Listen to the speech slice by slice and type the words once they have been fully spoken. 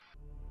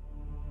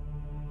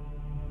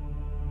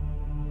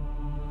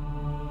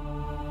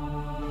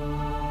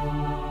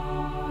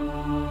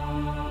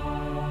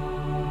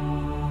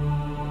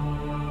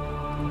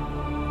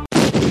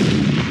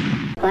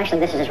actually,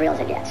 this is as real as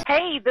it gets.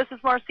 Hey, this is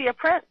Marcia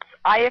Prince,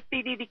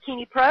 IFBB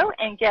Bikini Pro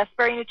and Guest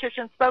Berry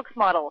Nutrition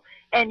spokesmodel,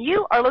 and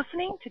you are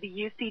listening to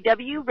the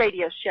UCW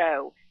radio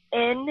show,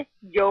 In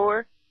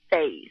Your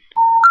Face.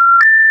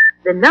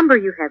 The number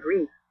you have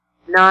reached,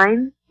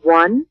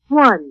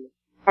 911,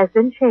 has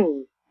been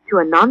changed to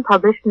a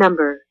non-published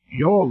number.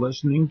 You're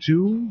listening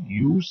to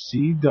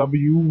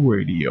UCW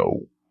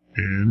Radio.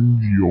 In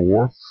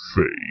Your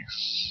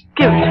Face.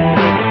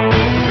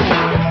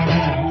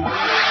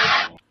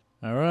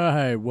 All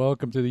right,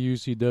 welcome to the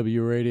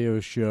UCW radio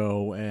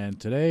show, and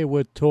today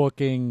we're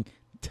talking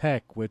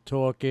tech. We're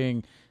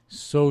talking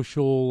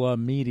social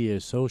media,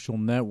 social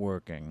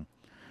networking.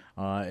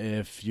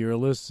 If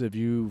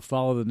you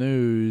follow the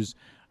news,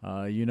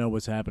 you know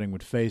what's happening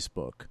with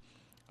Facebook.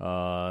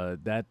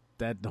 That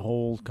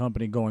whole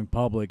company going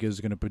public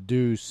is going to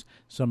produce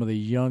some of the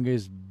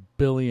youngest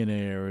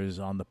billionaires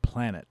on the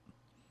planet.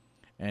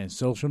 And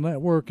social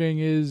networking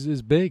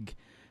is big,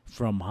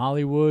 from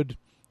Hollywood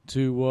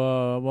to,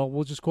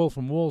 we'll just call it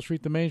from Wall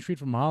Street to Main Street,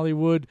 from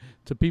Hollywood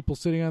to people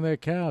sitting on their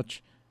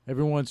couch.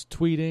 Everyone's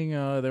tweeting,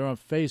 they're on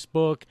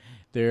Facebook,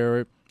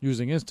 they're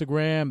using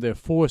Instagram, they're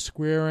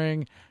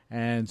foursquaring,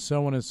 and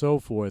so on and so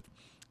forth.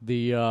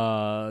 The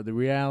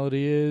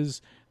reality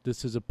is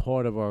this is a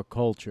part of our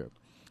culture,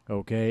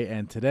 okay?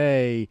 And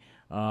today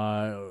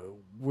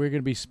we're going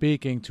to be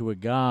speaking to a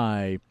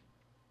guy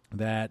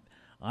that,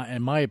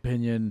 in my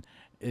opinion,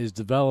 is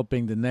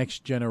developing the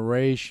next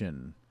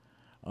generation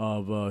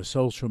of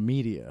social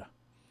media.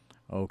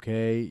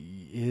 Okay,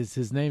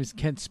 his name is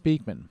Kent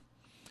Speakman,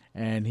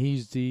 and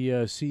he's the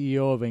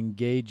CEO of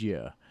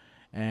Engagia,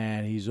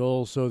 and he's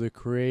also the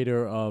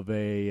creator of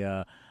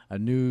a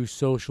new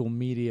social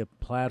media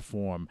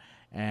platform.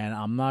 And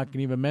I'm not going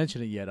to even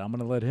mention it yet. I'm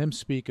going to let him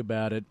speak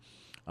about it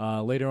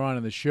later on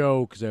in the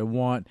show, because I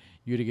want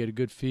you to get a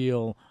good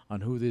feel on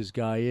who this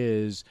guy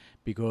is,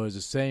 because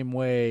the same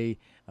way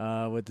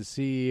with the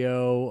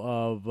CEO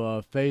of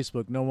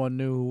Facebook, no one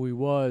knew who he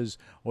was,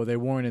 or they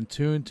weren't in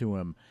tune to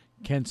him.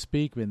 Kent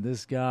Speakman,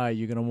 this guy,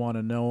 you're going to want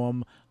to know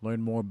him,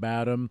 learn more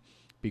about him,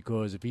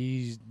 because if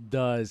he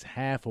does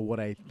half of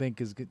what I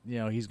think is,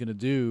 he's going to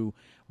do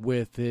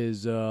with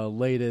his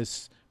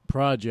latest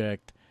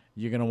project,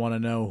 you're going to want to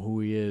know who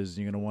he is.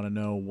 You're going to want to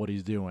know what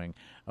he's doing.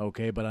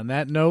 Okay, but on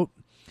that note,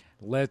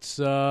 let's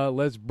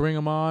bring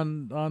him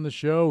on the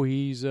show.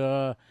 He's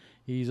on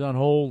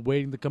hold,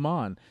 waiting to come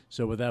on.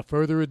 So without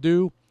further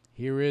ado,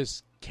 here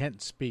is Kent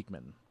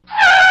Speakman.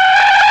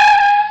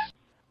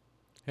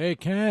 Hey,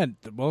 Kent.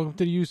 Welcome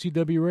to the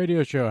UCW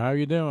radio show. How are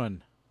you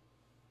doing?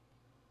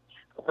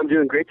 I'm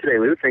doing great today,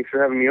 Lou. Thanks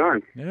for having me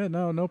on. Yeah,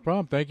 no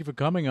problem. Thank you for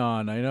coming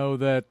on. I know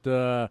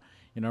that,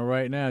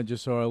 right now,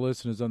 just so our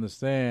listeners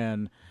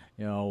understand,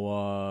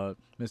 Mr.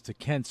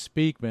 Kent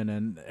Speakman,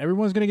 and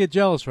everyone's going to get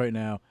jealous right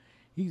now.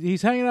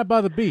 He's hanging out by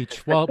the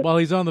beach while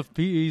he's on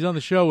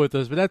the show with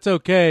us, but that's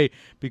okay,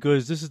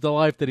 because this is the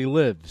life that he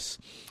lives.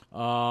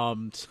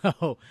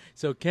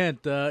 So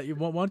Kent, why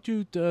don't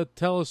you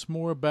tell us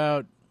more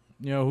about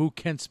who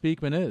Kent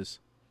Speakman is?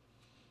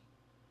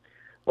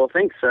 Well,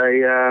 thanks.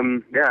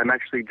 I'm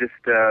actually just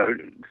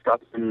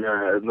stopping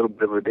a little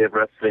bit of a day of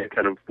rest today,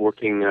 kind of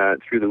working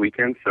through the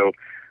weekend. So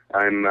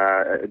I'm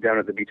down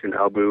at the beach in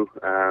Albu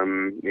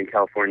in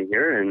California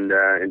here, and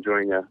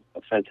enjoying a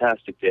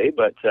fantastic day.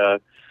 But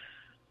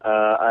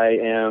I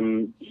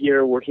am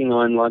here working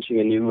on launching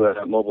a new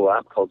mobile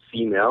app called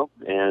Female,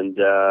 and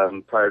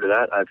prior to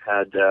that, I've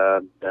had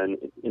an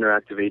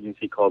interactive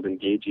agency called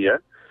Engagia.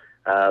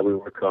 We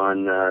work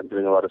on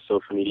doing a lot of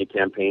social media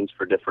campaigns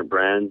for different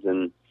brands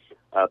and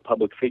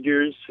public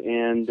figures,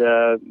 and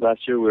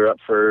last year we were up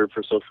for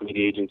Social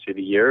Media Agency of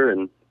the Year,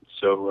 and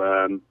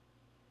so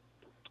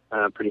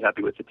pretty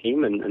happy with the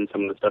team and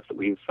some of the stuff that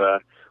we've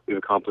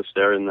accomplished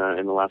there in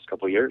the last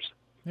couple of years.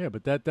 Yeah,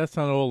 but that's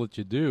not all that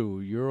you do.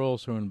 You're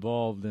also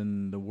involved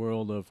in the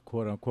world of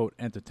quote unquote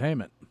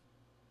entertainment.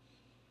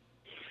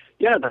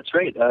 Yeah, that's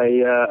right.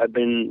 I've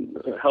been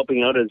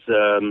helping out as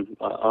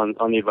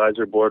on the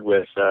advisor board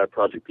with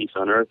Project Peace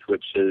on Earth,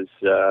 which is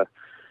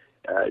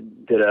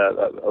did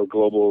a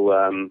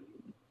global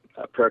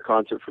prayer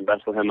concert from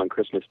Bethlehem on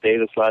Christmas Day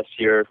this last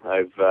year.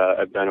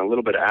 I've done a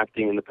little bit of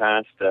acting in the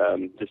past,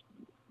 just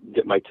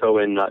dip my toe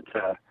in, not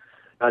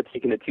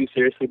taking it too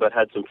seriously, but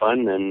had some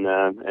fun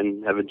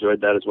and have enjoyed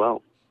that as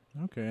well.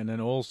 Okay, and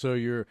then also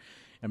you're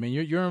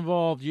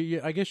involved.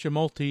 I guess you're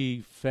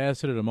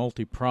multifaceted or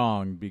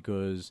multi-pronged,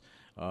 because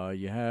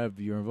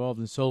you're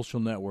involved in social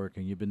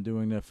networking. You've been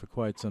doing that for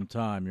quite some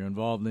time. You're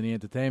involved in the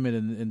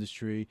entertainment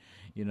industry,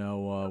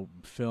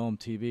 film,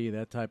 TV,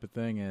 that type of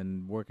thing,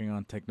 and working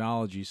on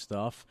technology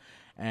stuff.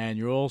 And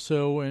you're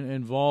also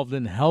involved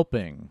in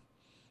helping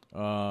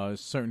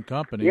certain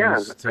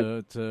companies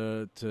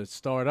to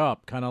start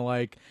up, kind of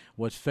like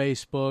what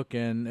Facebook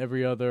and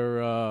every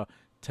other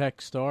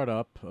tech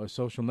startup,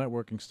 social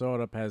networking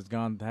startup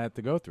had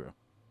to go through.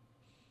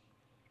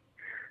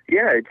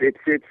 Yeah,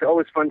 it's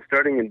always fun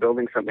starting and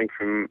building something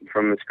from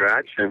the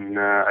scratch, and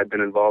I've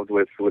been involved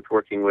with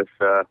working with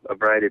a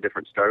variety of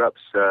different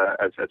startups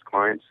as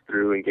clients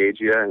through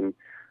Engagia, and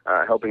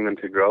helping them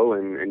to grow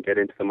and get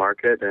into the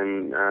market,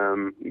 and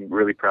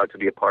really proud to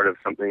be a part of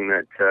something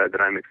that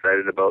I'm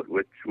excited about,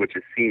 which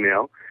is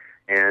female,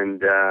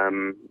 and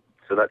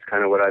so that's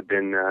kind of what I've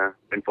been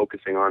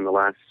focusing on the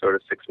last sort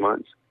of 6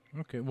 months.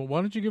 Okay, well,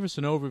 why don't you give us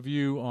an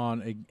overview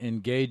on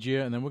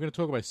Engagea, and then we're going to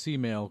talk about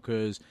C-Mail,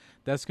 because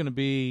that's going to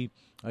be,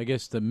 I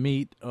guess, the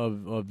meat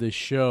of this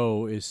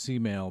show is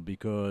C-Mail,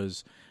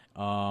 because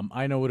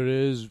I know what it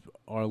is.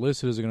 Our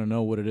listeners are going to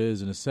know what it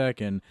is in a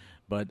second,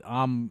 but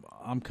I'm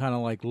kind of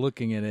like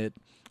looking at it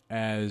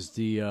as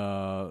the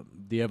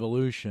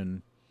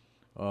evolution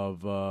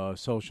of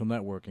social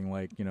networking,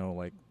 like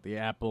the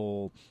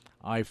Apple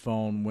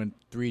iPhone went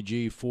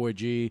 3G,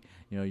 4G.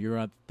 You're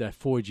at that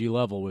 4G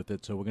level with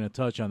it, so we're going to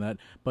touch on that.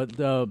 But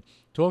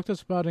talk to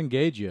us about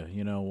Engagea.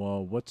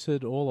 What's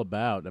it all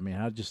about? I mean,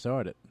 how did you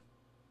start it?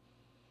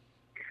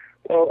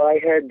 Well, I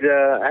had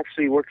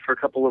actually worked for a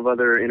couple of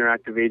other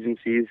interactive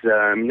agencies.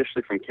 I'm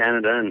initially from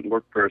Canada and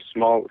worked for a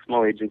small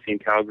agency in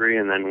Calgary,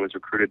 and then was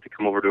recruited to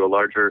come over to a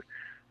larger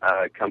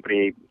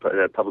company,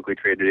 a publicly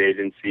traded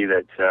agency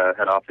that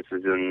had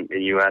offices in the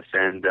U.S.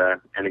 and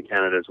in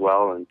Canada as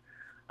well, and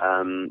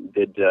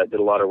did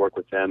a lot of work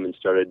with them, and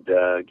started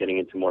getting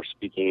into more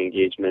speaking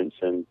engagements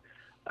and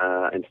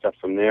stuff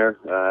from there.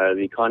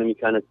 The economy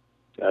kind of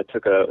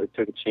took a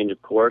change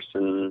of course,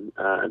 and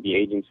the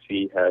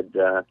agency had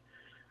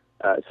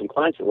some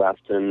clients that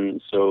left,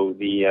 and so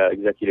the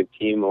executive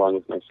team, along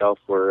with myself,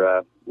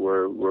 were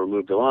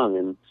moved along,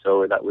 and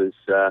so that was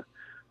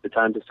the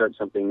time to start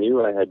something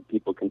new. I had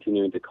people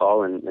continuing to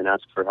call and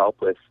ask for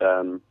help with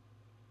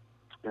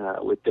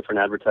different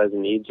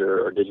advertising needs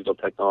or digital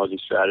technology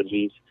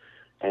strategies,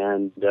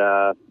 and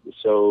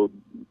so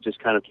just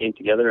kind of came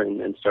together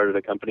and started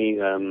a company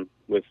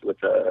with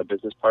a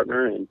business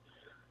partner, and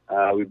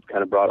we've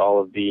kind of brought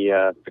all of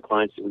the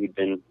clients that we'd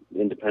been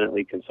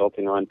independently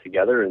consulting on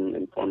together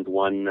and formed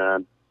one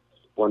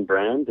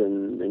brand,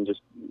 and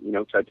just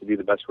tried to do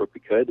the best work we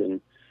could,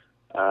 and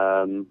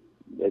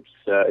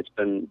it's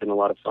been a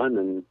lot of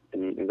fun,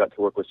 and got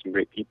to work with some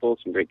great people,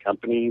 some great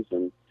companies,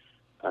 and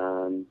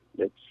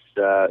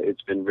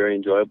it's been very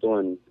enjoyable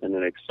and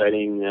an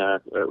exciting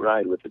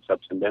ride with its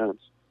ups and downs.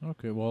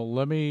 Okay, well,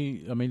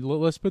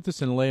 let's put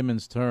this in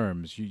layman's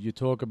terms. You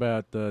talk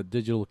about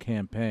digital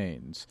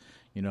campaigns,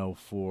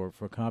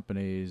 for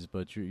companies,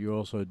 but you're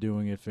also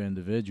doing it for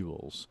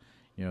individuals.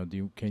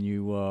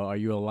 Are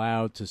you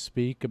allowed to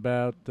speak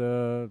about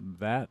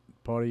that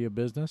part of your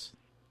business?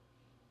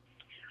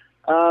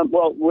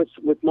 Well,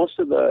 with most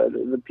of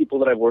the people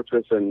that I've worked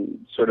with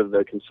and sort of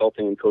the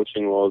consulting and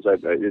coaching roles, I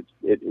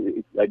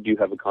do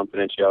have a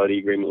confidentiality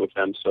agreement with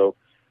them. So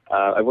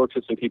I've worked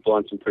with some people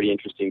on some pretty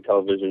interesting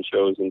television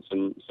shows and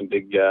some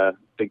big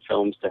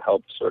films to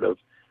help sort of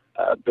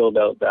build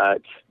out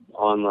that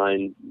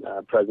online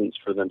presence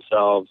for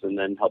themselves, and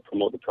then help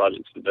promote the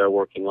projects that they're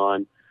working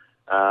on.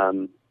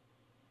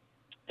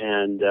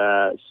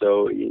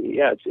 So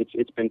yeah,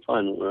 it's been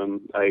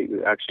fun. I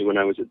actually, when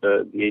I was at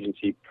the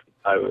agency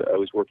I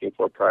was working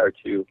for prior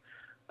to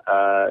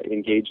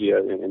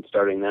Engagea and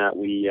starting that,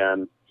 we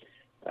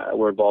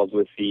were involved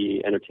with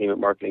the Entertainment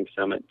Marketing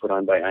Summit put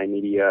on by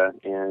iMedia,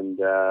 and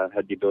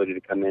had the ability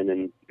to come in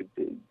and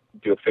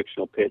do a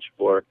fictional pitch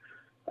for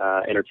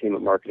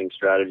entertainment marketing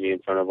strategy in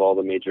front of all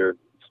the major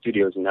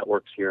studios and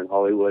networks here in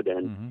Hollywood,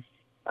 and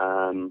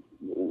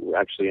we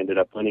actually ended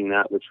up winning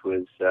that, which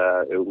was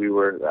we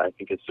were, I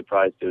think, as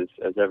surprised as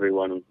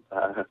everyone,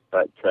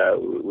 but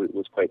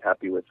was quite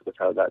happy with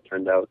how that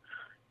turned out.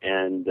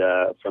 And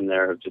from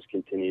there, have just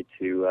continued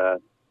to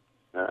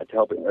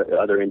help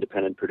other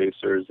independent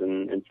producers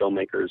and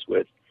filmmakers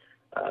with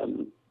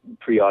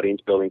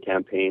pre-audience building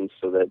campaigns,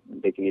 so that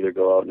they can either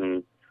go out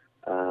and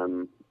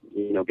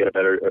get a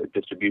better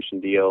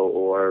distribution deal,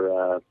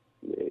 or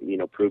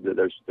prove that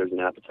there's an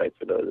appetite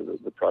for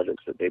the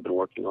projects that they've been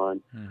working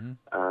on,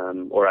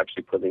 or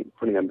actually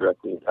putting them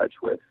directly in touch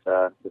with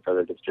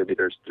other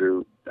distributors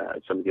through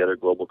some of the other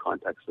global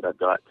contacts that I've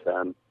got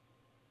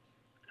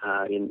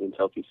in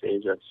Southeast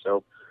Asia.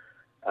 So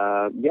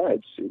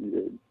it's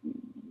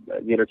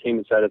the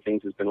entertainment side of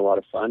things has been a lot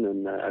of fun,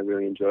 and I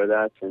really enjoy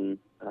that. And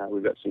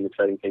we've got some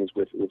exciting things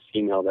with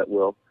female that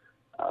will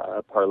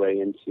parlay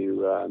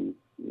into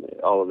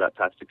all of that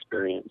past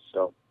experience.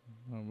 So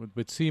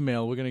with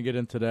C-Mail, we're going to get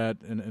into that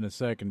in a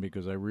second,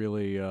 because I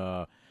really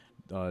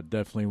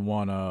definitely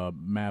want to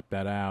map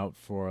that out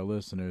for our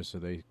listeners so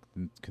they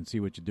can see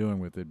what you're doing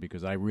with it,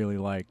 because I really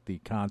like the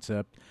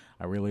concept.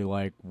 I really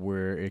like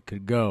where it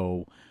could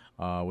go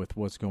with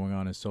what's going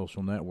on in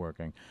social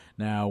networking.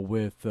 Now,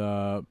 with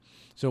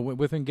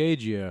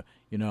Engagea,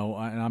 and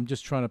I'm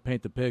just trying to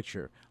paint the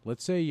picture.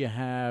 Let's say you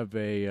have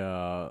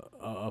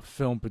a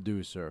film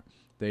producer.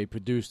 They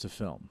produced a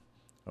film,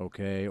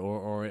 okay,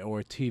 or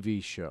a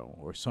TV show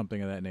or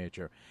something of that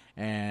nature,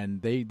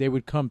 and they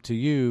would come to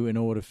you in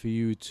order for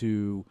you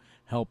to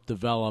help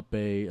develop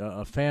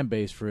a fan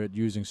base for it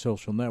using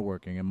social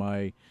networking. Am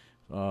I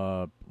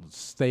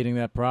stating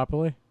that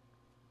properly?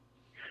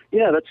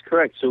 Yeah, that's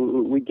correct. So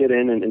we get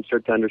in and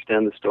start to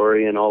understand the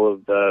story and all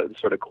of the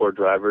sort of core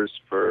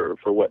drivers for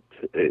what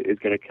is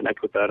going to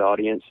connect with that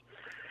audience.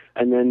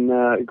 And then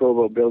go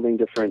about building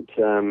different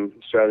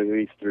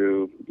strategies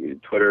through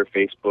Twitter,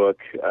 Facebook,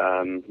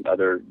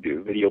 other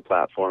video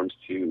platforms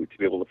to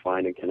be able to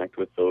find and connect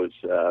with those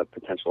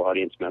potential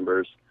audience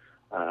members,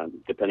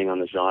 depending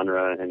on the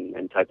genre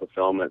and type of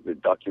film, the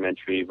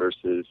documentary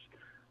versus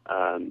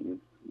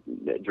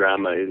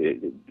drama.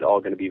 It's all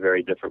going to be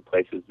very different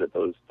places that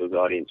those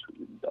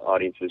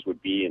audiences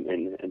would be,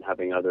 and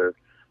having other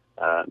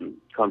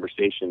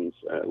conversations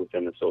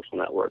within the social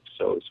network.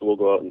 So we'll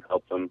go out and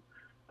help them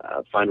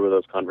find where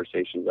those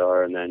conversations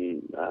are, and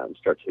then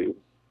start to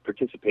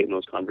participate in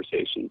those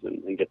conversations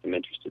and get them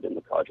interested in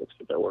the projects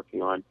that they're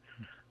working on.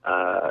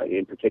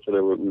 In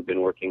particular, we've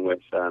been working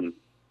with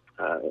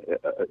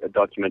a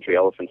documentary,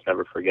 Elephants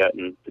Never Forget,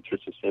 and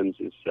Patricia Sims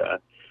has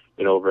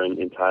been over in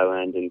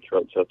Thailand and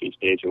throughout Southeast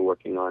Asia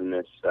working on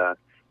this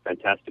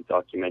fantastic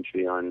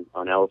documentary on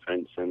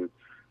elephants. And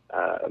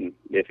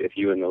if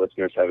you and the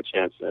listeners have a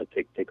chance to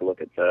take a look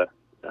at the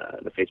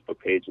Facebook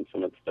page and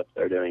some of the stuff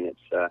they're doing,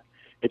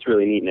 it's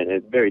really neat, and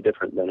it's very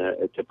different than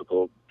a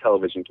typical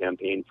television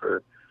campaign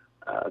for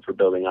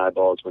building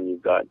eyeballs when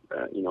you've got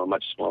a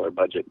much smaller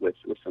budget with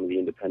some of the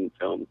independent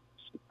films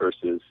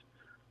versus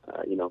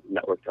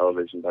network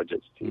television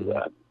budgets to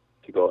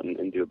go out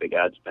and do a big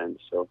ad spend.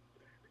 So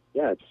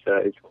yeah,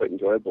 it's quite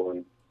enjoyable.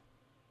 And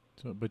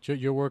so, but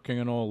you're working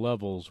on all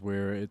levels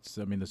where it's,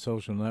 the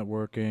social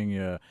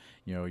networking,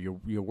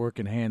 you're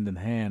working hand in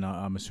hand.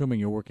 I'm assuming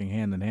you're working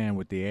hand in hand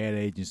with the ad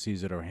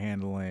agencies that are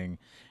handling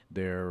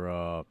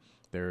their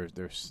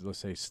let's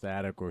say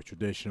static or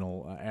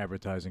traditional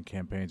advertising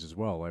campaigns as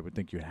well. I would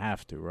think you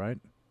have to, right?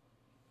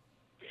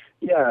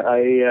 Yeah,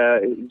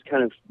 it's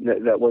kind of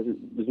that was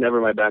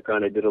never my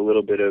background. I did a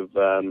little bit of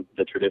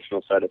the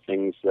traditional side of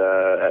things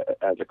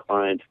as a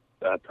client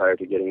prior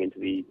to getting into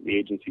the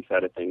agency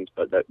side of things,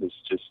 but that was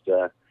just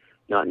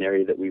not an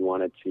area that we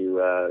wanted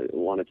to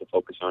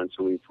focus on.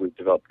 So we've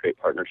developed great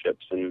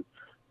partnerships, and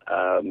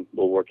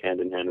we'll work hand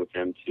in hand with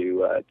them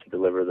to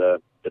deliver the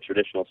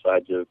traditional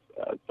sides of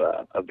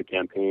the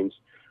campaigns,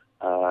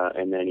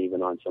 and then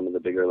even on some of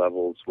the bigger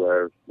levels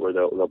where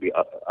there'll be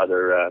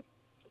other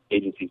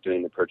agencies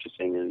doing the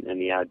purchasing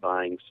and the ad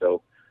buying.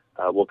 So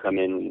we'll come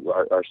in.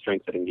 Our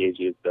strength at Engage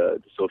is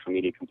the social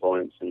media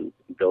components and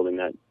building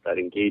that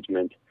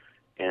engagement,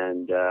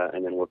 and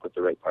then work with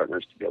the right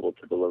partners to be able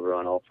to deliver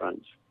on all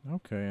fronts.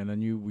 Okay, and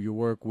then you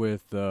work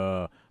with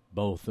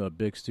both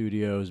big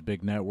studios,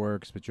 big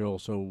networks, but you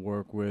also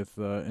work with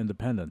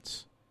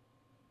independents.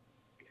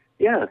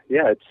 Yeah,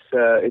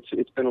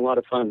 it's been a lot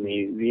of fun.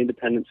 The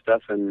independent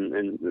stuff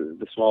and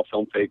the small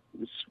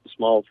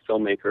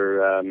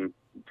filmmaker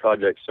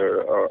projects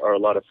are a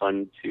lot of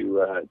fun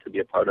to be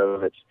a part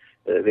of.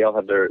 They all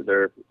have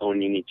their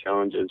own unique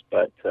challenges,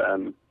 but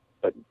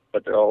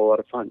they're all a lot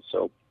of fun.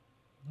 So.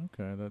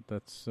 Okay,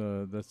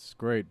 that's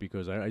great,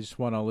 because I just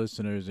want our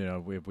listeners,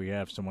 if we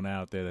have someone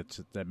out there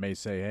that may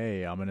say,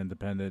 "Hey, I'm an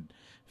independent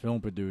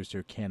film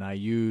producer. Can I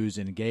use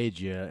Engage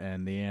you?"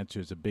 And the answer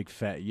is a big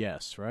fat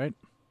yes, right?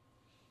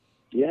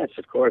 Yes,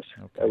 of course.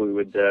 Okay.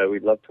 We'd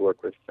love to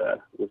work with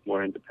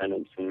more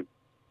independents, and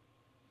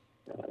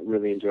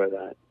really enjoy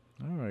that.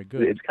 All right,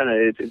 good.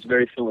 It's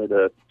very similar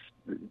to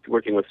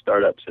working with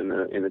startups in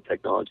the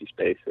technology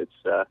space.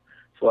 It's a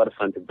lot of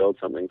fun to build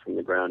something from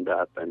the ground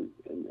up, and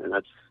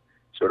that's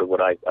sort of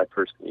what I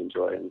personally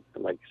enjoy and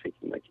like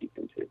sinking my teeth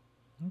into.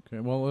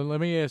 Okay, well,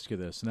 let me ask you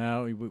this.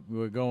 Now,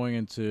 we're going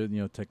into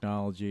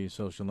technology,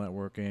 social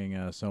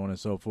networking, so on and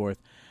so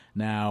forth.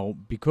 Now,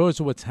 because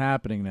of what's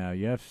happening now,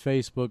 you have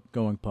Facebook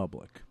going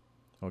public,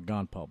 or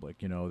gone public.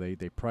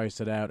 They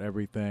priced it out,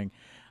 everything.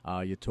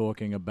 You're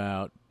talking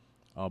about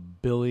a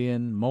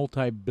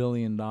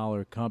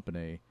multi-billion-dollar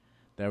company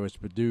that was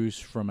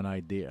produced from an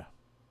idea.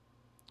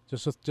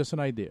 Just an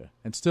idea.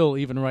 And still,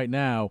 even right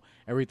now,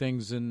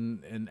 everything's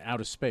in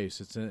outer space.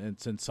 It's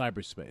in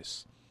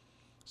cyberspace.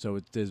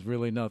 So there's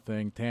really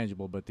nothing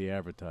tangible but the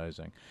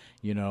advertising.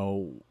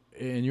 In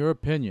your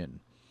opinion,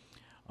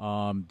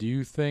 do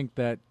you think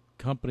that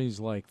companies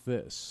like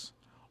this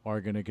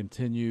are going to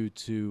continue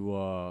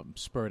to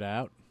spurt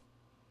out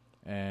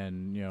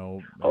and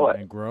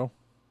and grow?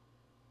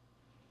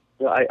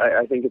 Well,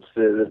 I think it's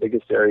the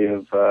biggest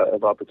area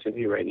of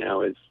opportunity right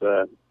now is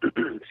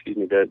excuse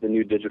me, the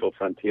new digital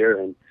frontier,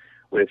 and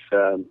with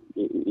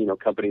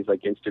companies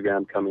like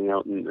Instagram coming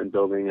out and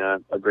building a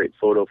great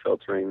photo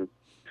filtering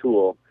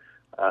tool,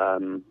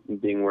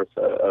 being worth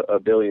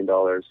 $1 billion,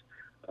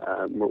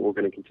 we're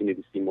going to continue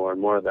to see more and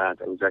more of that.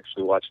 I was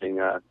actually watching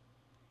a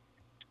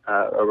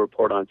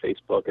report on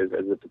Facebook as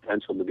the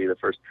potential to be the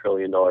first $1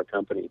 trillion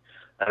company.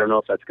 I don't know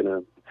if that's going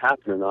to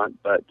happen or not,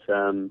 but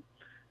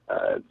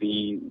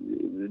the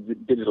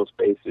digital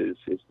space is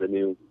the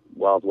new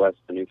Wild West,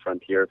 the new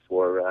frontier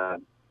for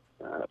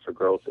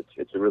growth.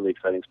 It's a really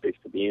exciting space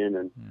to be in,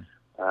 and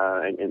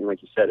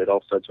like you said, it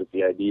all starts with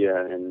the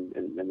idea and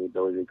the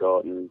ability to go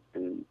out and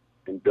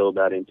build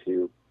that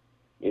into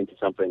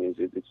something.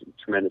 It's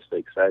tremendously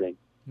exciting.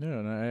 Yeah,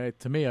 and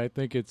to me, I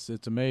think it's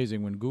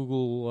amazing when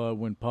Google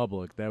went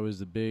public. That was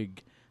the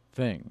big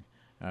thing,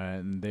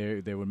 and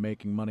they were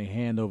making money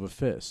hand over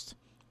fist,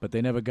 but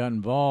they never got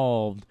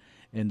involved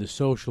in the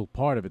social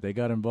part of it. They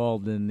got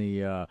involved in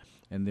the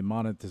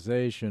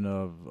monetization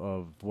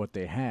of what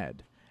they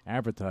had,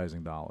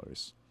 advertising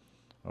dollars.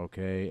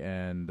 Okay,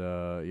 and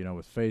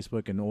with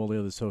Facebook and all the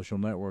other social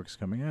networks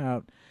coming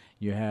out,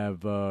 you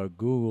have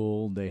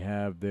Google. They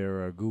have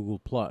their Google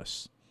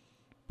Plus.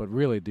 But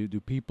really, do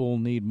people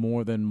need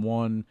more than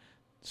one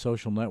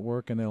social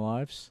network in their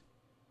lives?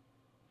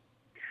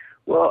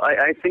 Well,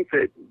 I think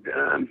that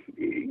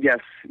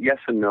yes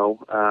and no.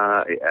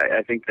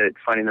 I think that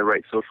finding the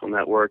right social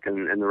network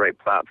and the right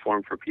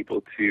platform for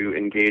people to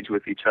engage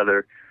with each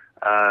other,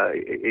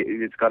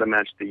 it's got to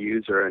match the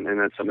user, and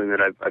that's something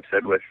that I've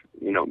said with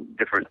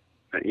different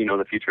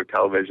the future of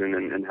television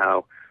and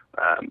how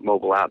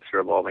mobile apps are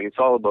evolving. It's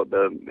all about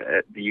the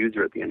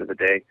user at the end of the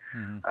day.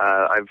 Mm-hmm.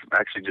 I've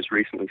actually just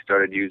recently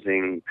started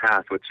using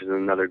Path, which is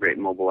another great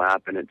mobile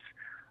app, and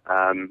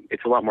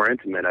it's a lot more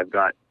intimate. I've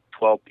got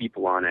 12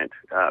 people on it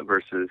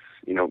versus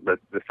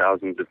the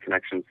thousands of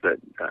connections that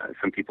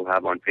some people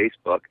have on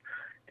Facebook,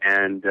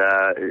 and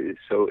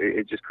so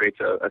it just creates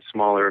a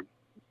smaller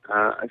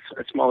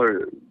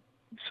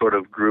sort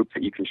of group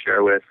that you can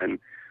share with and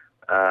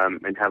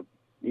have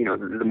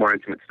the more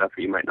intimate stuff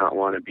that you might not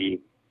want to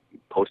be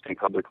posting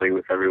publicly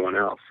with everyone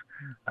else.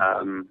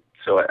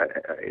 So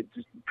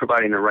just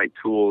providing the right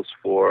tools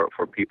for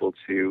people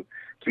to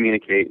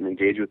communicate and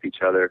engage with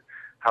each other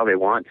how they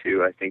want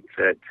to. I think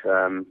that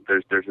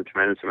there's a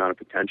tremendous amount of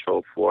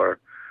potential for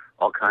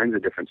all kinds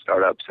of different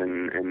startups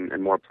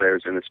and more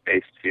players in the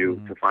space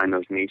to find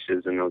those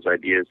niches and those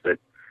ideas that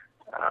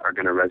are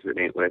going to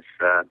resonate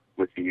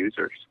with the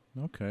users.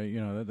 Okay,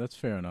 that's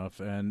fair enough.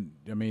 And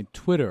I mean,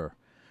 Twitter.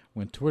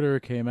 When Twitter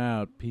came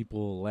out,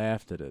 people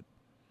laughed at it.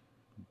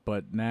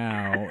 But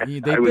now they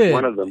I was did.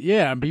 One of them.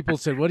 Yeah, and people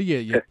said, "What are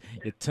you're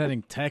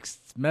sending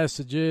text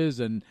messages?"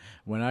 And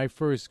when I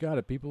first got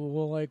it, people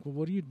were like, "Well,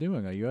 what are you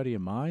doing? Are you out of your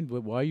mind?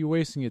 Why are you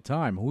wasting your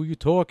time? Who are you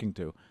talking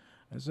to?"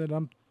 I said, "I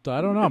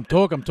don't know. I'm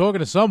talking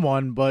to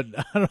someone, but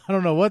I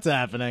don't know what's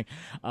happening."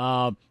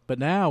 But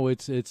now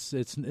it's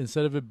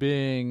instead of it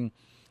being,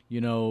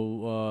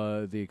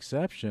 the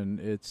exception,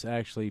 it's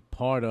actually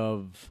part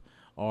of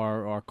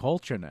our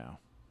culture now.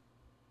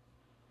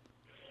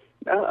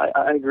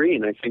 I agree,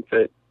 and I think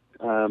that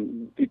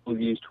people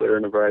use Twitter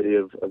in a variety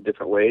of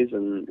different ways,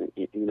 and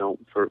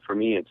for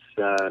me, it's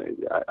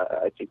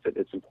I think that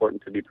it's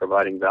important to be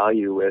providing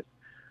value with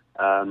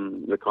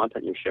the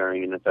content you're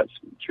sharing, and if that's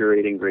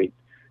curating great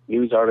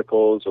news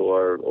articles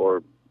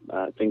or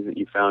things that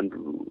you found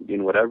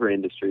in whatever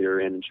industry you're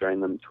in and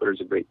sharing them,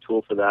 Twitter's a great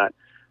tool for that.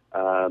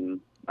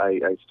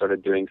 I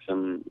started doing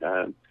some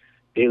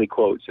daily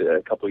quotes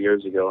a couple of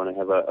years ago, and I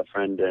have a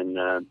friend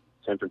in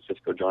San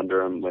Francisco, John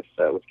Durham, with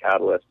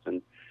Catalyst,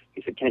 and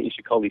he said, "Kent, you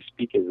should call these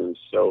speakisms."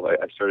 So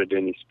I started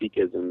doing these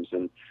speakisms,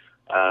 and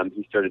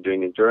he started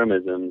doing his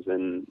Durhamisms,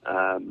 and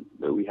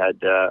we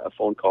had a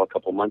phone call a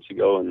couple months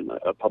ago, and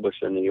a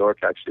publisher in New York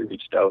actually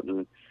reached out,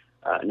 and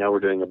now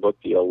we're doing a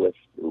book deal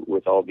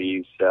with all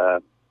these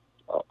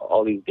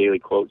daily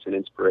quotes and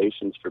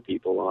inspirations for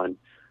people on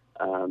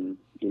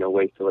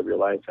ways to live your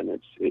life, and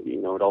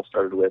it all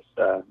started with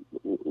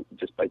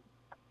just by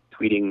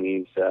tweeting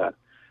these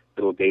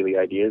little daily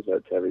ideas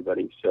out to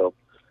everybody. So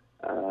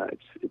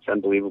it's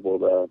unbelievable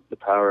the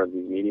power of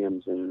these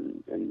mediums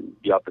and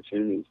the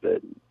opportunities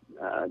that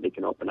they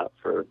can open up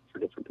for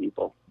different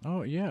people.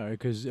 Oh yeah,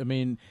 because I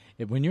mean,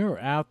 when you're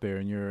out there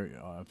and you're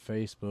on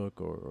Facebook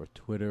or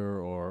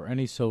Twitter or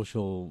any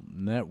social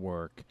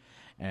network,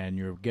 and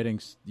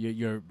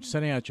you're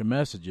sending out your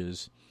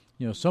messages,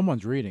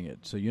 someone's reading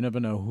it, so you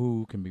never know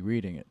who can be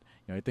reading it.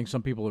 I think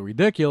some people are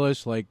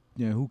ridiculous, like,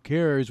 who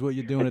cares what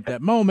you're doing at that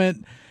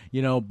moment,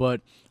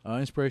 but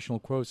inspirational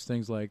quotes,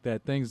 things like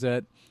that, things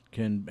that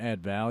can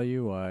add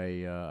value,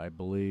 I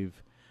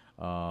believe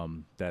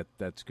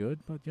that's good.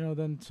 But,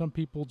 then some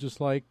people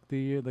just like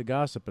the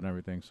gossip and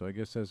everything, so I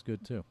guess that's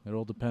good too. It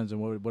all depends on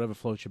whatever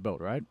floats your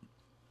boat, right?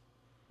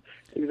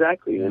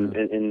 Exactly, yeah.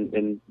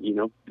 and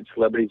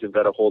celebrities have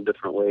got a whole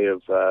different way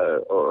of,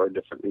 or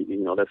different,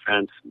 their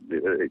fans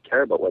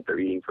care about what they're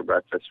eating for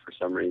breakfast for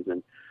some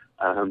reason.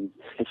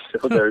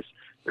 So there's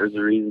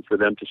a reason for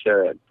them to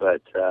share it,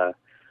 but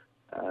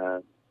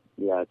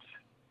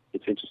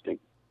it's interesting.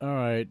 All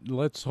right,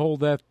 let's hold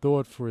that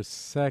thought for a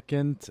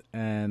second,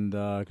 and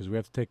because we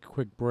have to take a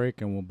quick break,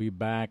 and we'll be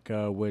back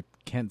with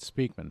Kent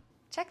Speakman.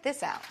 Check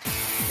this out.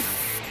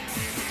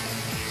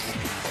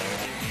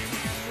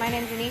 My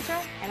name's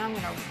Anitra, and I'm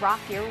gonna rock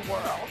your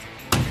world.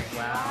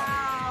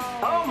 Wow.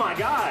 Oh my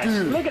gosh,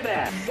 look at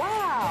that.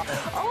 Wow.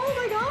 Oh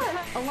my God.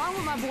 Along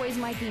with my boys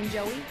Mikey and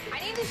Joey, I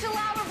need the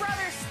Shalava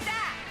Brothers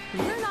stat.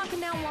 we're knocking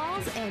down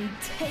walls and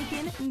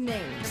taking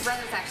names. The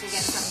brothers actually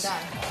get something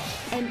done.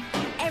 And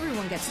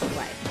everyone gets to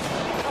play.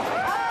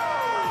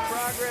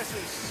 Progress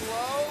is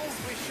slow.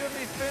 We should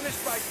be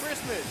finished by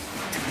Christmas.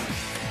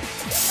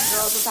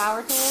 Girls with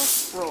power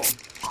tools, rule.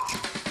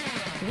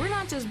 We're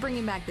not just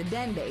bringing back the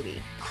den,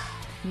 baby.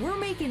 we're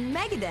making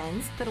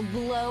megadens that'll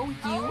blow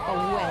you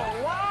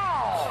away.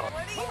 Wow!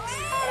 What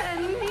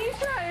do you mean?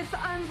 Anisha, it's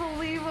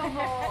unbelievable.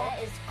 That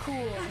is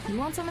cool. You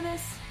want some of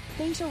this?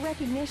 Facial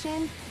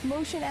recognition,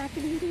 motion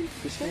activating.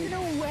 They're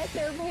gonna wet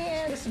their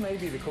pants. This may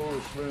be the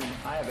coolest room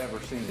I have ever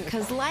seen.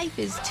 Because life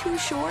is too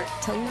short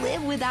to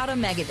live without a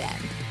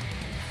megaden.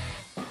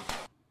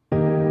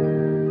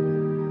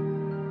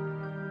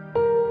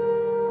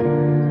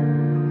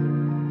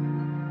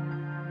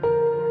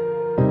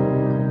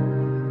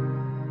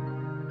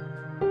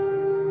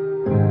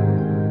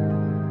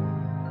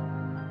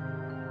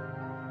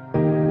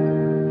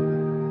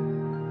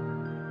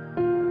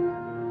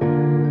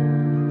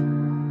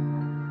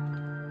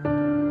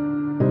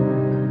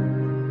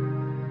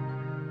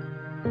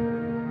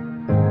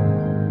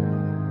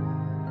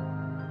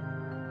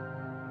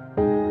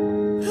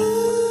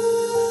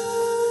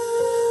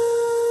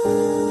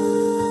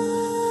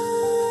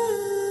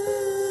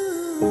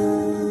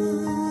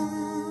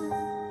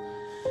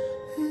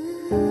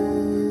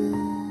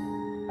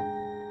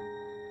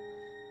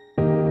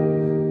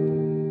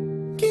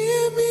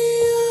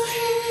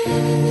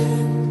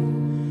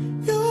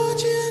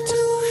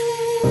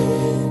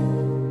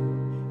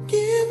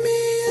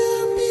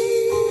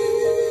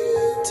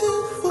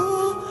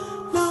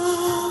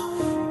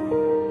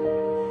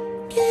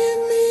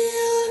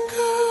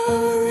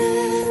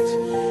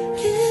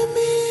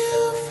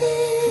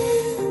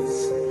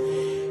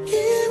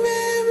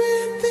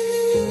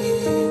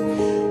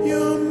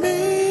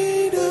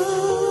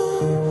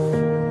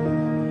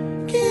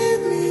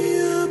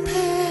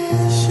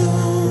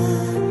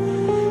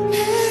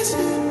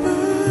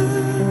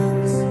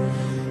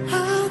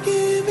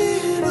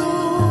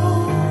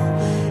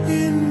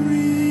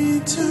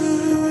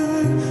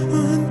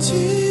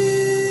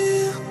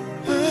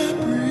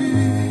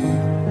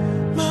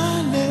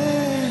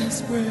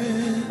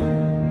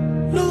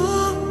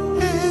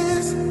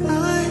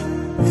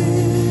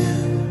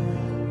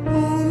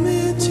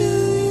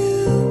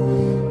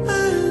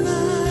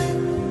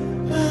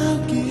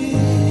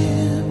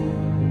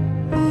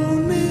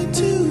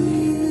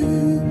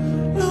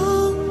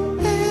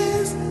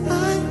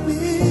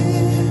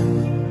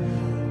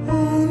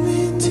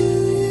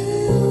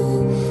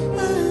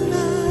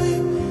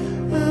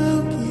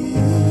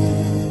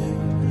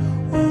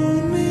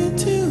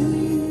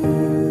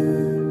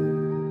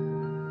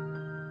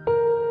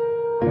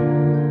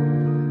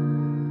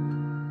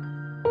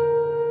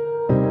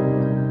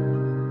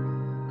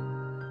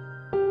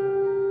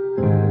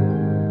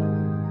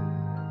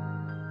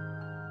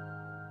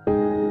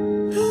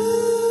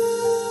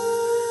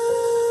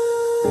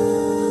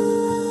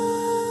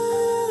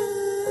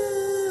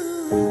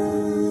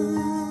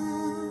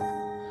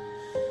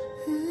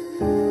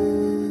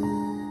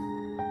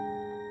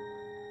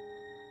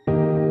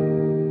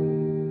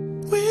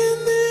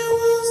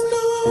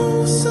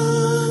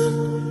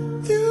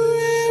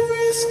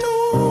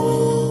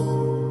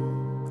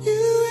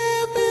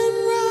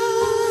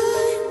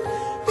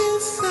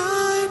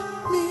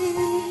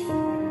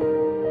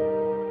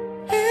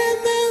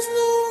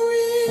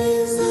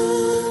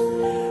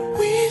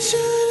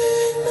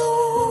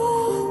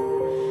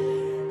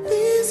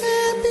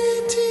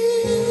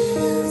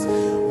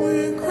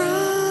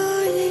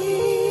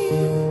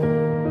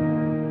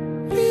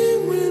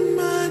 When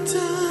my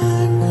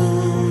time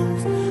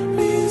comes,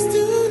 please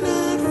do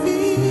not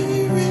fear.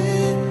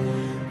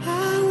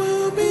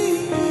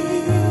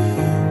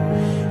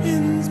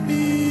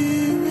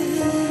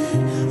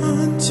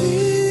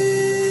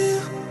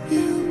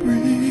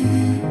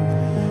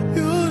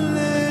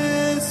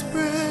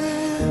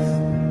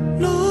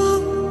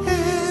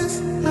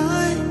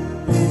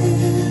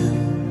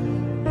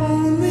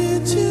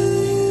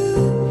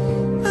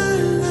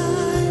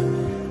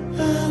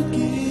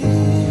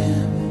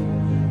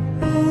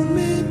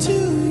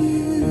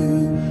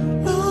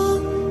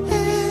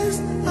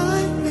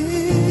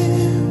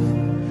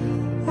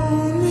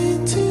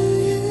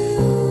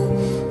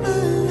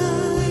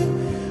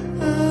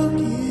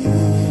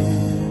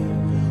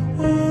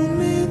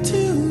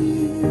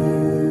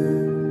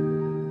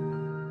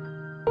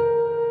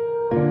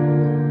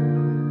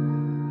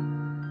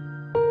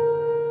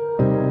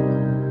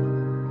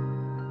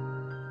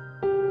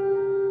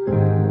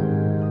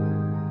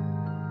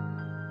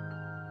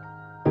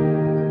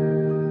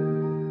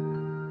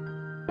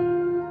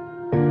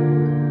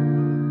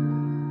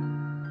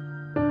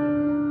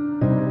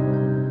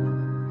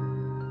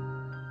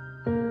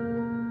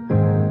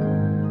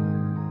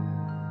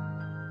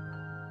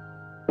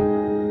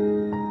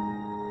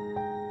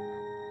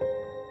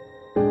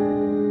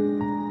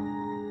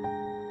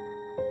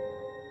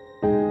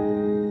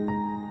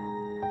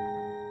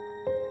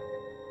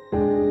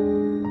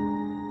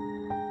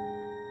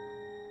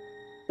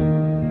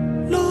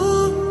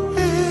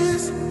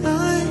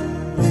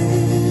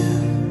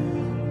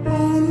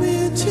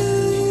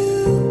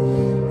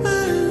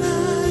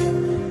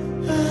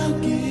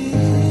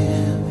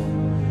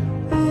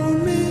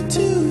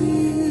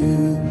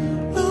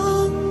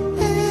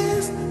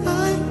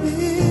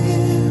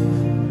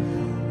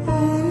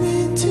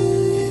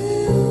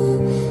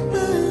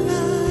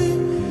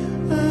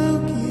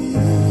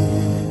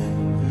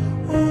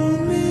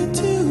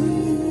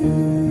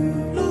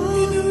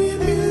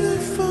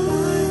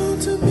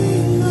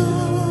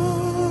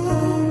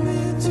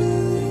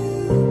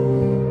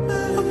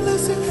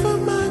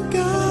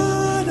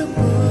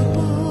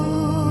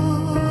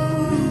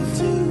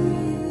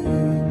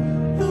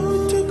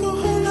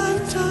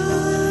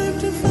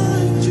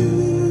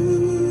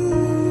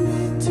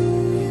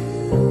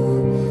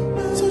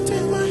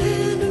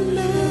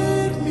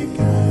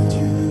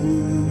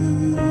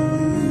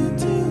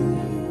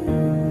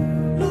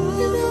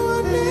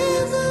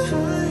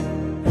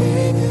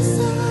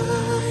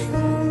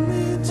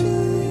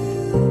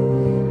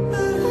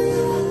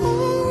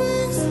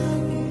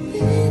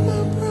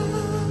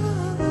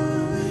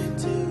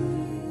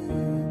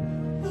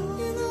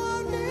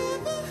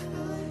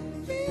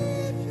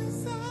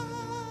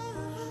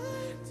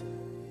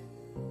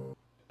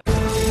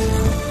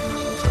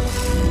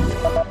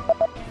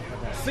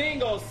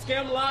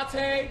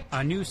 latte.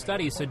 A new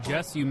study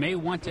suggests you may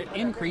want to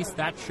increase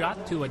that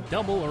shot to a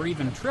double or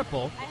even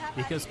triple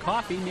because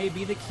coffee may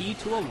be the key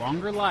to a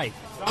longer life.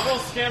 Double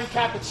skim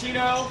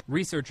cappuccino.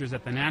 Researchers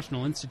at the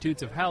National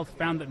Institutes of Health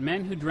found that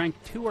men who drank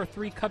 2 or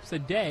 3 cups a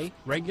day,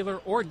 regular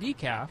or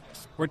decaf,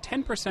 were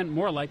 10%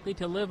 more likely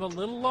to live a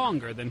little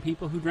longer than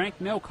people who drank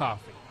no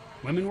coffee.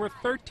 Women were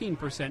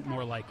 13%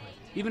 more likely.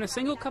 Even a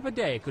single cup a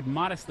day could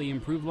modestly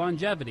improve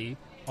longevity,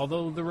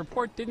 although the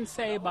report didn't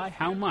say by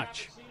how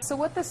much. So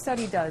what this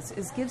study does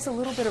is gives a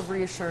little bit of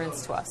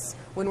reassurance to us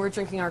when we're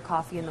drinking our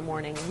coffee in the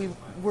morning.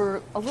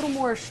 We're a little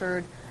more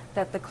assured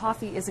that the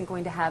coffee isn't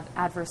going to have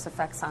adverse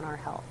effects on our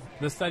health.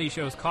 The study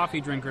shows coffee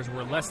drinkers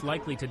were less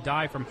likely to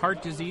die from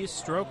heart disease,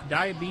 stroke,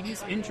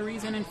 diabetes,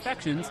 injuries, and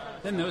infections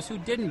than those who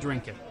didn't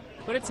drink it.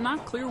 But it's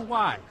not clear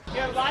why.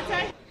 You have a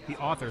latte? The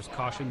authors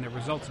caution that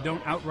results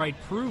don't outright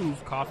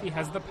prove coffee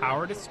has the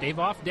power to stave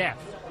off death.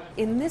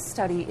 In this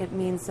study, it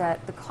means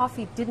that the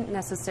coffee didn't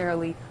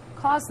necessarily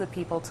cause the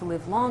people to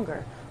live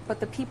longer, but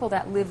the people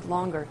that lived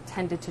longer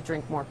tended to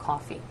drink more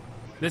coffee.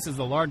 This is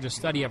the largest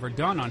study ever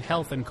done on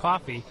health and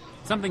coffee,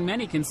 something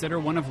many consider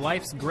one of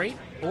life's great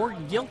or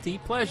guilty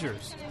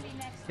pleasures.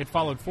 It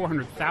followed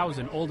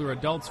 400,000 older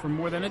adults for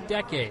more than a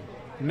decade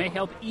and may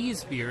help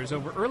ease fears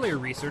over earlier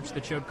research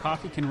that showed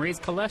coffee can raise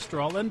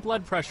cholesterol and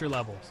blood pressure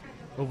levels.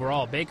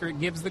 Overall, Baker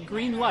gives the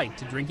green light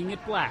to drinking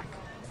it black.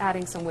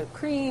 Adding some whipped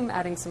cream,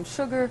 adding some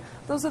sugar,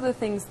 those are the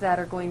things that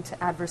are going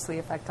to adversely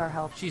affect our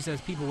health. She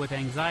says people with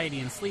anxiety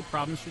and sleep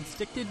problems should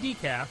stick to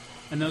decaf,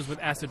 and those with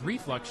acid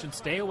reflux should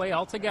stay away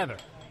altogether.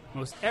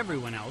 Most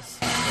everyone else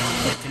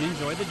can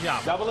enjoy the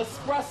job. Double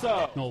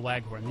espresso. Noel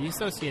Waghorn, The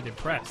Associated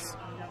Press.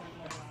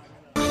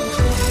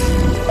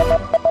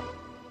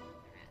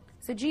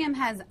 So GM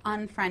has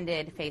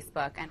unfriended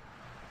Facebook, and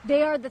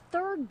they are the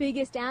third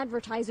biggest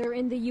advertiser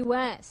in the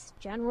U.S.,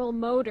 General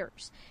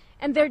Motors.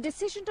 And their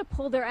decision to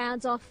pull their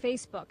ads off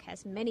Facebook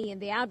has many in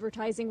the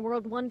advertising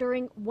world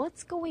wondering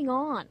what's going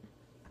on.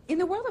 In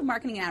the world of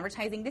marketing and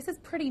advertising, this is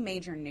pretty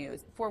major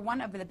news. For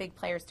one of the big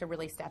players to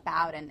really step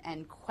out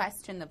and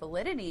question the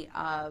validity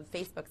of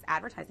Facebook's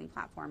advertising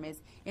platform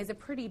is a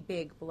pretty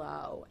big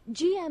blow.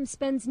 GM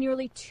spends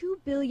nearly $2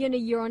 billion a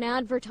year on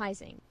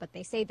advertising, but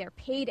they say their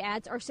paid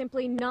ads are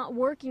simply not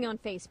working on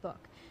Facebook.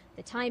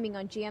 The timing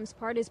on GM's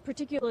part is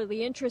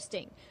particularly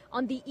interesting.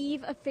 On the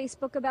eve of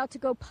Facebook about to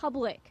go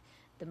public,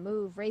 the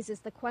move raises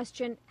the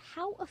question,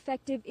 how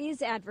effective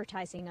is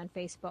advertising on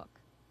Facebook?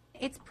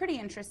 It's pretty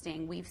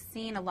interesting. We've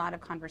seen a lot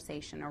of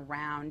conversation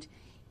around,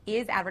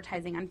 is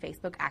advertising on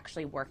Facebook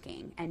actually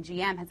working? And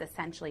GM has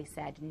essentially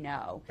said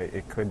no.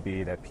 It could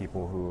be that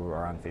people who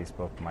are on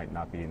Facebook might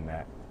not be in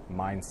that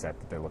mindset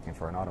that they're looking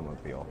for an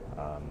automobile.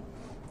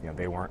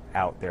 They weren't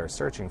out there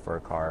searching for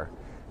a car.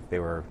 They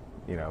were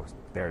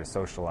there to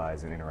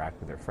socialize and interact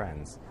with their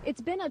friends. It's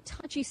been a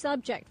touchy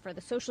subject for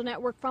the social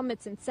network from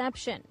its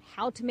inception,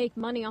 how to make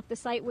money off the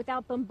site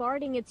without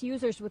bombarding its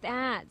users with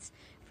ads.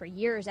 For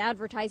years,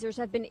 advertisers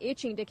have been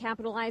itching to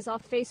capitalize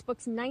off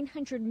Facebook's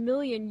 900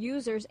 million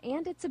users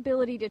and its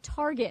ability to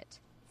target.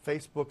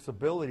 Facebook's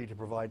ability to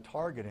provide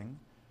targeting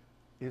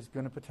is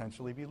going to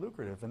potentially be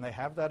lucrative, and they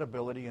have that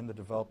ability in the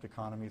developed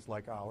economies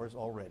like ours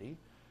already.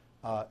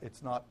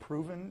 It's not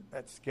proven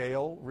at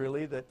scale,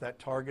 really, that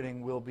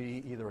targeting will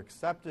be either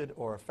accepted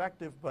or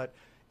effective, but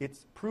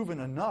it's proven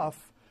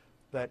enough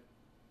that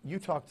you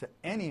talk to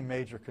any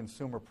major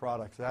consumer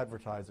products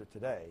advertiser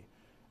today,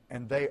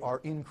 and they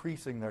are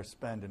increasing their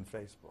spend in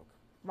Facebook.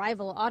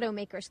 Rival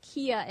automakers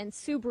Kia and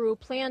Subaru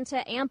plan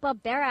to amp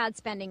up their ad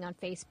spending on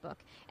Facebook,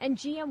 and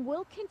GM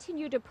will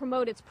continue to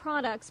promote its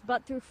products,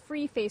 but through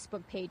free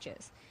Facebook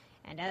pages.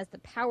 And as the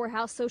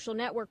powerhouse social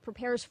network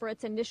prepares for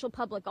its initial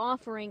public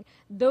offering,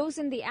 those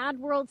in the ad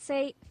world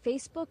say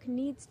Facebook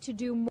needs to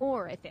do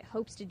more if it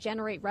hopes to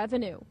generate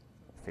revenue.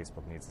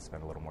 Facebook needs to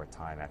spend a little more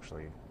time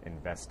actually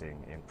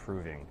investing in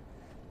proving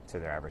to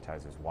their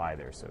advertisers why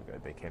they're so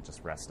good. They can't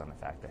just rest on the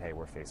fact that, hey,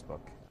 we're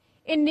Facebook.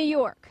 In New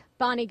York,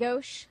 Bonnie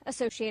Ghosh,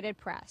 Associated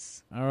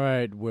Press. All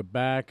right, we're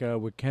back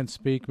with Kent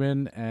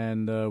Speakman,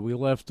 and we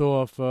left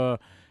off,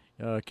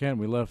 Kent,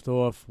 we left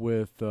off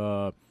with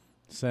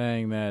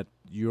saying that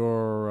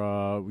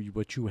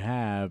what you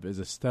have is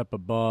a step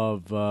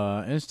above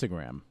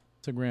Instagram.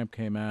 Instagram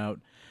came out,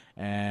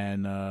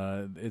 and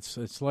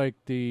it's like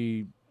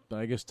the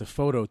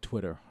photo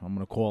Twitter, I'm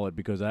going to call it,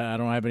 because I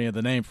don't have any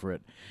other name for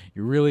it.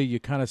 You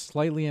kind of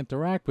slightly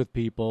interact with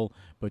people,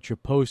 but you're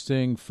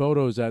posting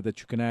photos that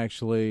you can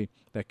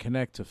that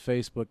connect to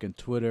Facebook and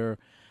Twitter.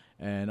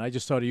 And I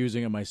just started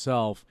using it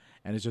myself,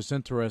 and it's just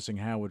interesting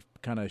how it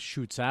kind of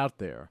shoots out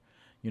there,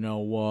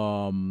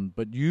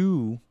 but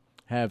you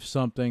have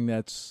something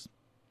that's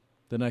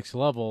the next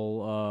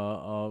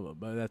level,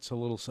 that's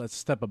a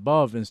step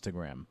above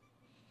Instagram.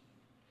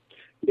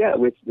 Yeah,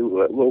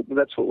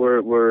 that's what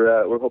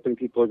we're hoping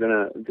people are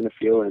gonna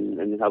feel,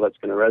 and how that's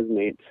gonna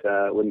resonate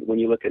when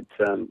you look at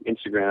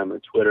Instagram or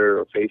Twitter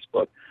or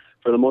Facebook.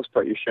 For the most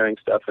part, you're sharing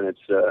stuff, and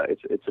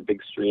it's a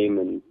big stream,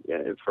 and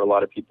for a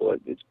lot of people,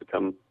 it's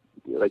become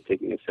like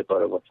taking a sip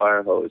out of a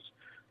fire hose.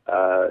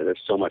 There's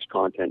so much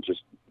content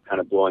just kind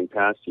of blowing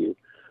past you.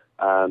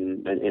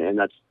 and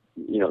that's,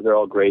 they're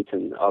all great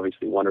and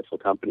obviously wonderful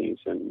companies,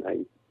 and I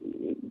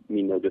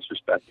mean no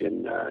disrespect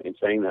in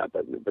saying that,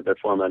 but their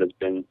format has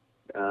been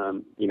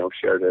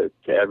shared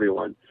to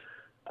everyone.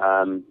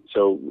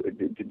 So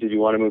did you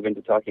want to move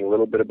into talking a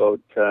little bit about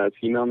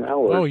C-mail now?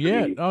 Or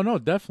Oh, no,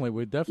 definitely.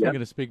 We're definitely going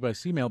to speak about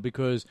C-mail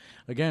because,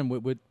 again,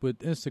 with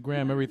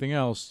Instagram, everything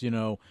else,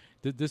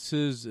 this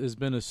has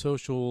been a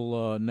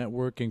social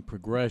networking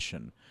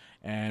progression.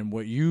 And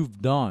what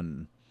you've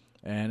done,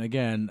 and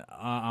again,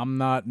 I'm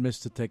not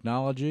Mr.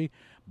 Technology,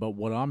 but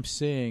what I'm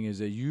seeing is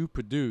that you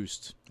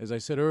produced, as I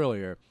said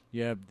earlier,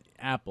 you have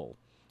Apple,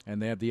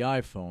 and they have the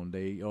iPhone,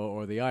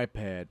 or the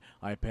iPad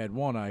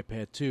 1,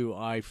 iPad 2,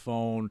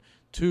 iPhone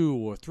 2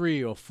 or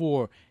 3 or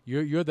 4.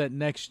 You're that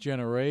next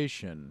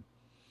generation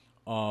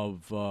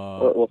of.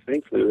 Well,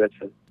 thankfully, that's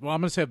it. Well, I'm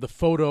going to say the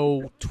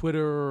photo,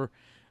 Twitter,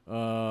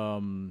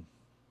 the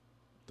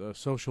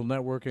social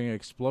networking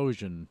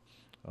explosion.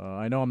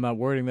 I know I'm not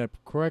wording that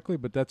correctly,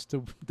 but that's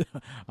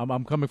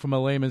I'm coming from a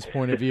layman's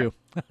point of view.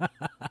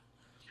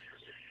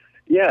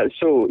 Yeah,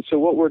 so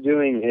what we're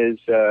doing is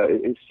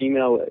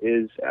C-mail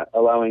is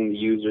allowing the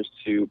users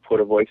to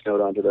put a voice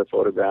note onto their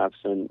photographs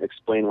and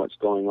explain what's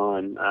going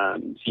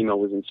on. C-mail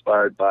was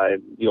inspired by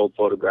the old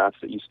photographs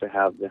that used to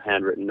have the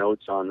handwritten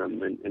notes on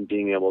them, and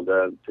being able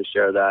to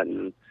share that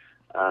and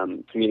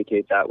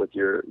communicate that with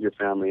your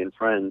family and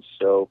friends.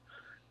 So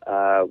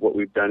what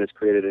we've done is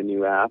created a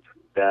new app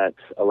that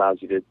allows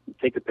you to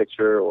take a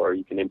picture, or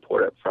you can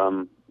import it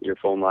from your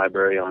phone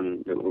library.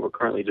 We're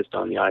currently just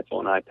on the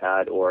iPhone,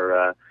 iPad,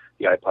 or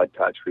the iPod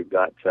Touch. We've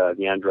got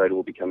the Android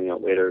will be coming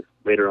out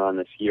later on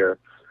this year.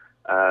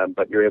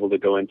 But you're able to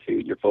go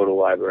into your photo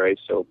library,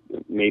 so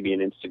maybe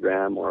an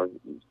Instagram or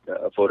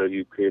a photo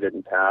you've created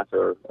in Path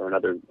or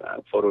another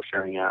photo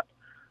sharing app,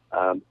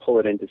 pull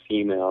it into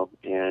C-mail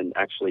and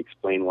actually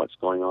explain what's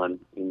going on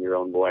in your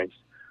own voice.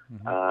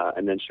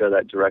 And then share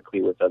that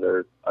directly with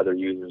other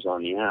users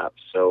on the app.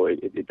 So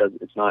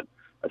it's not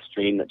a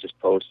stream that just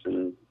posts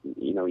and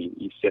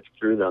you sift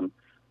through them.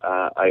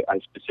 I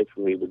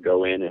specifically would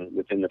go in, and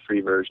within the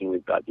free version,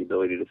 we've got the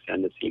ability to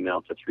send a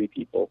C-mail to 3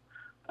 people.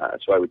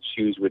 So I would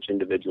choose which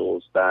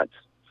individuals that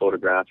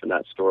photograph and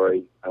that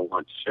story I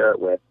want to share it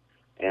with,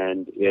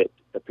 and it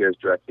appears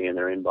directly in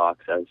their inbox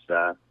as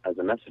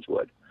a message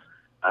would.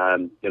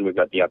 Then we've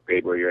got the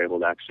upgrade where you're able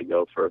to actually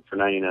go for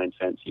 99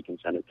 cents. You can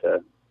send it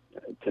to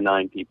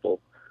 9 people.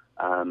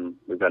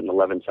 We've got an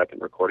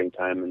 11-second recording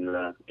time in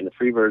the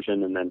free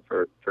version, and then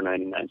for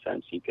 99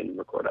 cents you can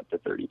record up to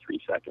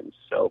 33 seconds.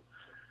 So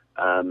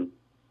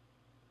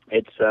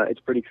it's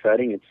pretty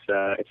exciting.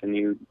 It's a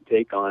new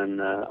take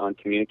on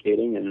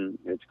communicating, and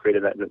it's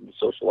created the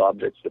social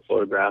objects, the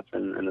photograph,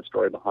 and the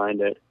story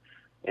behind it.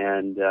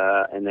 And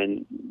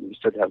then you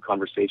start to have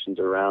conversations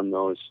around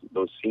those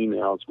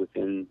C-mails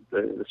within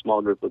the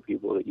small group of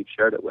people that you've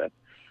shared it with,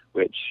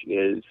 which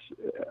is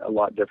a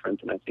lot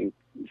different. And I think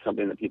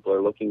something that people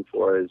are looking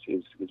for is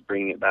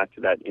bringing it back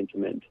to that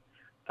intimate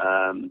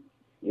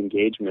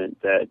engagement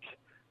that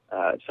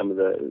some of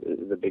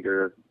the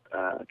bigger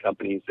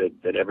companies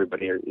that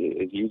everybody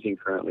is using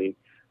currently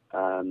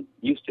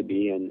used to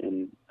be,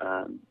 and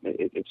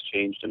it's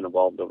changed and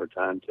evolved over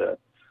time to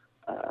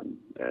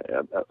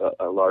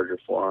a larger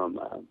forum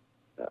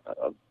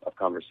of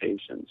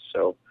conversations.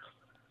 So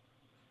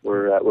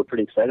we're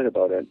pretty excited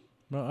about it.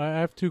 Well, I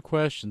have 2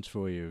 questions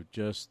for you.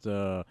 Just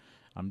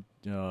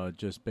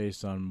just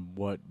based on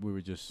what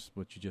you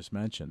just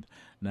mentioned.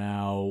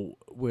 Now,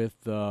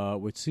 with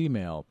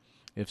C-mail,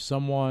 if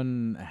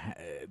someone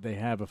they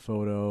have a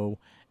photo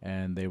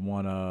and they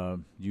want to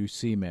use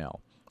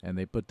C-mail and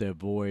they put their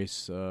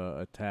voice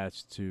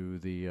attached to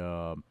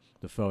the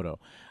photo,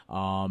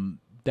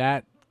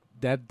 that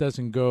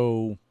doesn't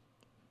go.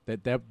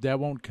 That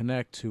won't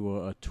connect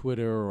to a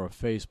Twitter or a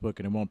Facebook,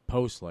 and it won't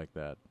post like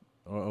that,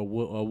 or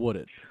would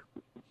it?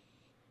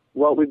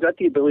 Well, we've got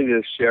the ability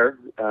to share.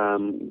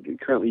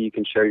 Currently, you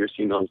can share your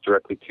C-mails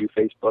directly to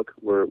Facebook.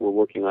 We're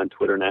working on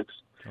Twitter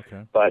next.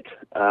 Okay. But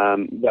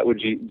that would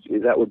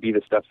be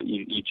the stuff that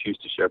you choose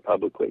to share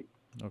publicly.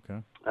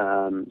 Okay.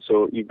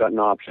 So you've got an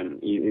option.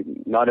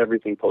 Not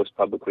everything posts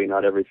publicly.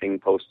 Not everything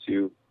posts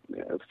to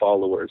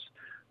followers.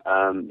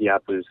 The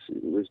app was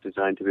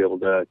designed to be able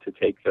to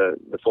take the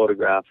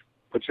photograph,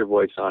 put your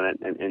voice on it,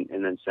 and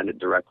then send it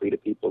directly to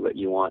people that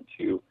you want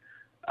to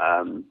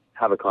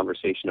have a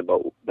conversation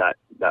about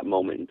that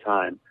moment in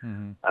time.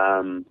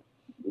 Mm-hmm.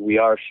 We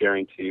are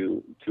sharing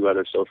to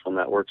other social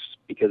networks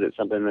because it's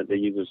something that the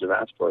users have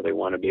asked for. They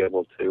want to be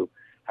able to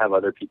have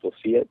other people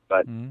see it,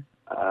 but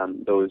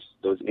those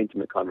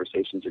intimate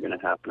conversations are going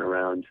to happen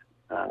around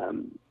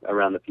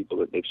the people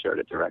that they've shared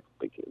it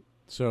directly to.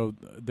 So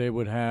they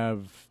would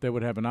have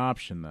an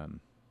option then,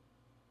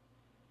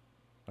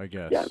 I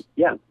guess.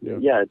 Yeah.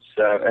 It's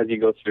as you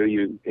go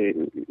through,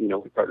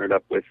 we partnered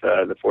up with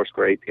the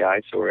Foursquare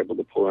API, so we're able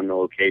to pull in the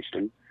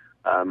location.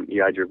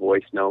 You add your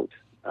voice note,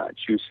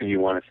 choose who you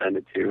want to send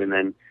it to, and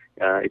then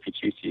if you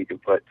choose to, you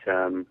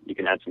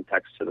can add some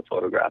text to the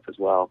photograph as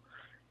well,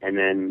 and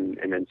then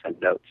send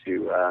it out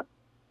to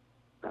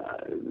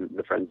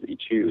the friends that you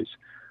choose.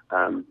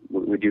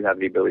 we do have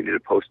the ability to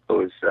post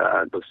those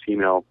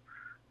female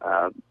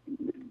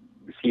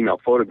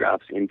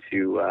photographs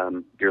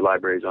into your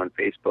libraries on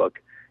Facebook.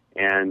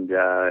 And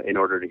in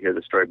order to hear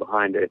the story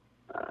behind it,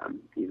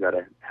 you've got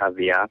to have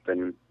the app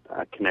and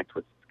connect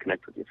with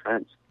your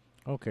friends.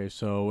 Okay,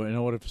 so in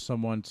order for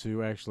someone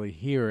to actually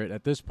hear it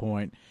at this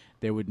point,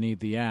 they would need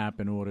the app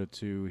in order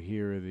to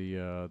hear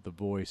the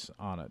voice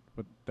on it.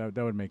 But that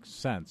would make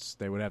sense.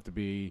 They would have to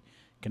be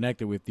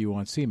connected with you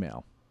on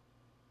CMail.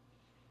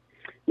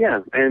 Yeah,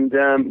 and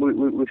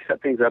we've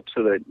set things up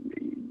so that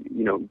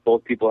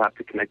both people have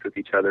to connect with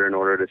each other in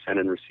order to send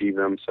and receive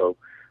them. So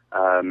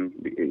we're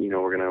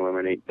going to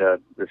eliminate the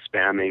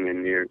spamming,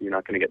 and you're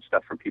not going to get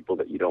stuff from people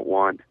that you don't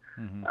want.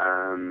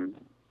 Mm-hmm.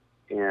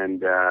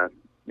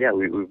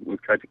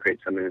 We've tried to create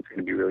something that's going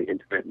to be really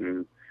intimate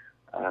and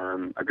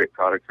a great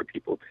product for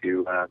people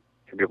to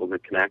be able to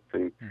connect.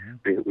 And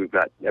we've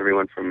got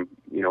everyone from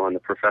on the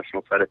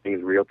professional side of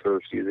things,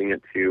 realtors using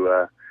it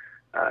to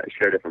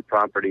share different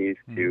properties,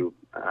 to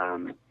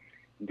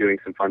doing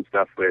some fun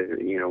stuff with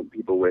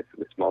people with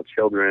small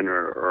children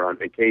or on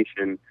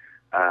vacation.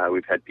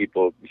 We've had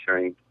people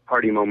sharing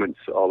party moments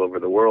all over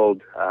the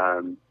world,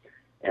 and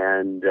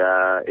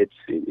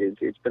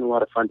it's been a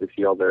lot of fun to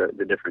see all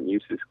the different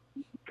uses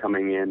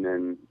coming in,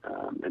 and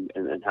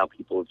how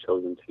people have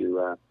chosen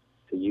to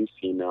use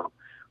CMail.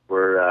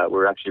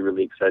 We're actually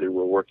really excited.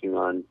 We're working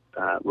on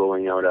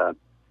rolling out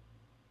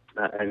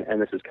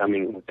and this is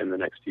coming within the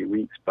next few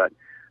weeks, but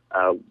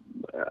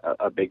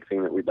a big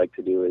thing that we'd like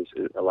to do is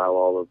allow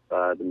all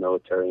of the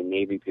military and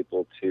Navy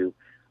people to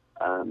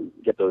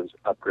get those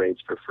upgrades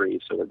for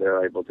free, so that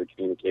they're able to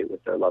communicate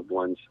with their loved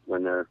ones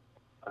when they're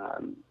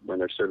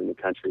serving the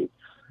country,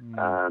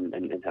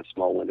 and have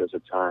small windows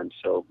of time.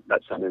 So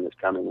that's something that's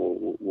coming.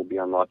 We'll be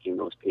unlocking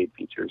those paid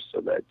features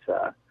so that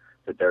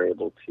they're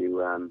able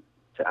to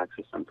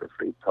access them for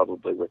free,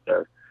 probably with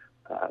their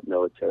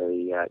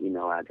military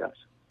email address.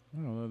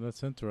 Oh,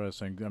 that's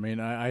interesting. I mean,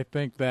 I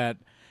think that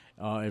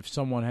if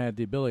someone had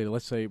the ability,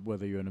 let's say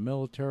whether you're in the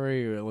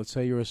military or let's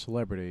say you're a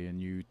celebrity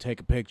and you take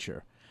a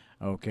picture,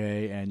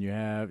 okay, and you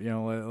have,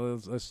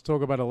 let's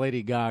talk about a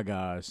Lady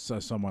Gaga,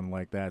 someone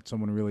like that,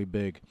 someone really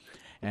big.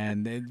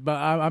 But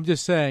I'm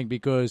just saying,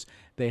 because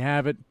they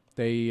have it,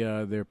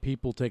 their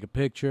people take a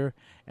picture,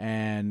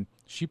 and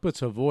she puts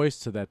her voice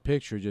to that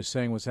picture, just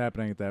saying what's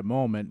happening at that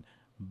moment.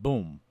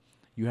 Boom,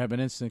 you have an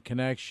instant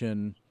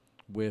connection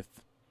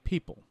with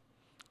people,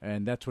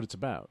 and that's what it's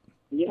about.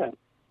 Yeah,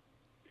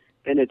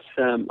 and it's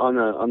on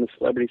the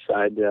celebrity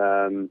side.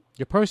 You're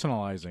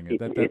personalizing it.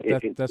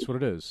 That's what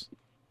it is.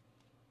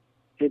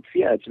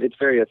 It's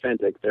very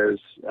authentic. There's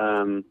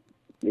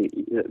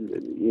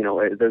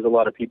there's a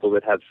lot of people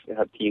that have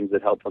teams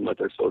that help them with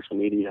their social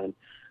media,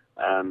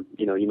 and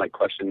you might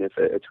question if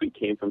a tweet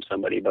came from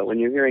somebody, but when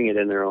you're hearing it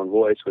in their own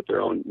voice with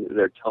their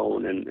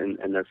tone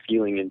and their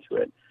feeling into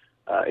it,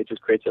 it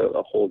just creates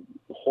a whole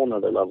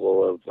nother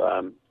level of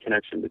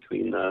connection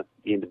between the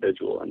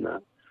individual and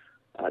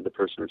the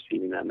person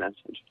receiving that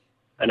message.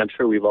 And I'm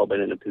sure we've all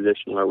been in a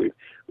position where we've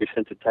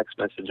sent a text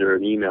message or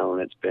an email,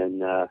 and it's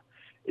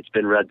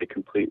been read the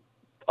complete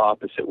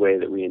opposite way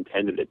that we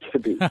intended it to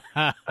be.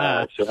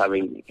 So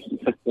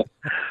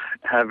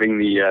having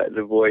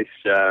the voice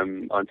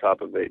on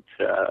top of it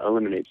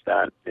eliminates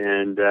that.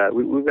 And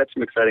we've got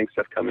some exciting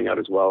stuff coming out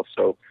as well.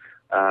 So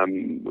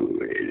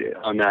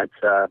on that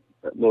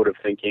mode of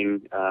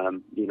thinking,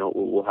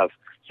 we'll have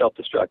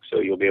self-destruct, so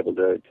you'll be able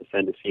to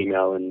send this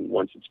email, and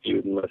once it's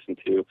viewed and listened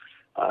to,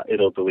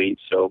 it'll delete.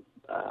 So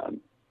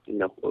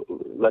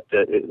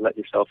let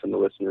yourself and the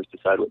listeners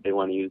decide what they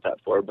want to use that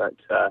for. But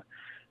a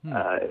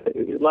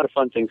lot of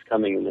fun things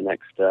coming in the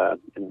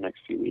next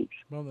few weeks.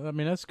 Well, I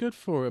mean, that's good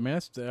for. I mean,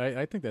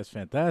 I think that's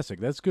fantastic.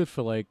 That's good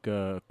for like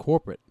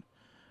corporate.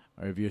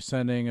 Or if you're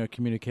sending a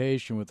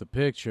communication with a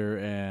picture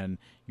and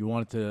you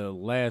want it to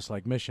last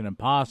like Mission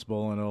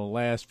Impossible, and it'll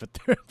last for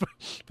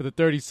the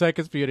 30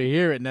 seconds for you to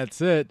hear it, and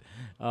that's it.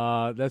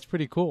 That's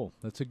pretty cool.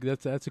 That's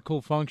a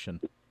cool function.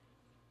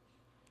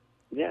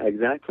 Yeah,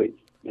 exactly.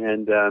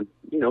 And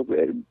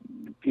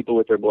people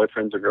with their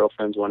boyfriends or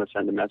girlfriends want to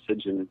send a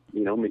message, and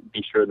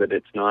be sure that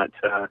it's not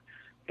going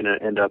to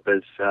end up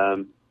as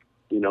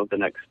the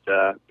next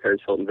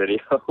Paris Hilton video.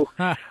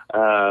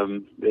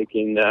 They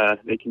can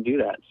do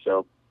that.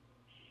 So.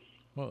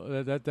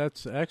 Well,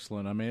 that's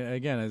excellent. I mean,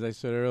 again, as I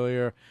said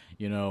earlier,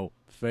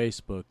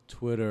 Facebook,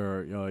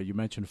 Twitter, you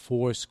mentioned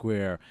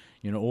Foursquare,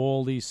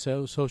 all these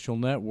social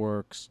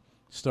networks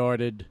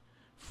started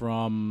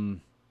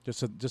from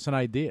just an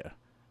idea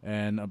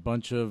and a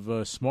bunch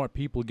of smart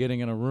people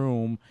getting in a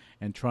room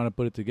and trying to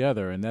put it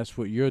together. And that's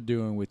what you're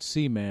doing with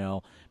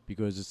CMail,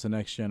 because it's the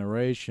next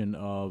generation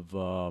of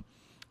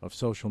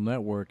social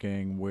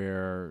networking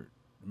where,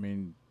 I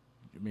mean,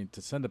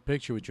 to send a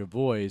picture with your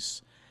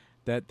voice,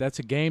 that's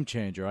a game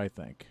changer, I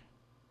think.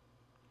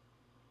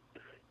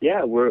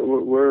 Yeah,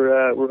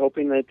 we're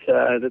hoping that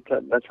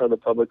that's how the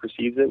public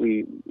receives it.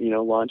 We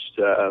launched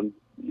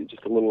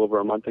just a little over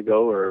a month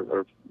ago,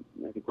 or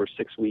I think we're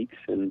 6 weeks,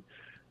 and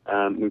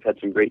we've had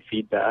some great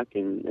feedback,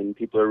 and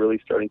people are really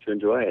starting to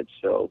enjoy it.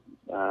 So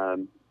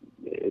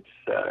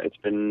it's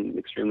been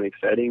extremely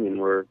exciting, and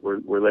we're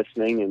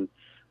listening. And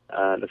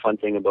the fun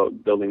thing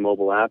about building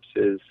mobile apps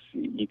is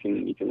you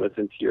can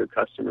listen to your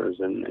customers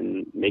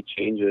and make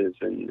changes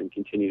and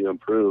continue to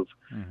improve.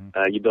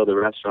 You build a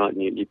restaurant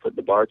and you put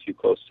the bar too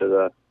close to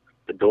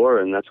the door,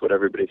 and that's what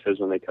everybody says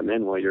when they come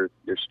in. Well, you're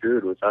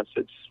screwed. With us,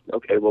 it's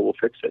okay. Well, we'll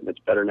fix it, and it's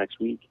better next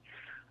week.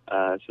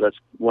 So that's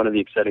one of the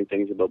exciting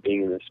things about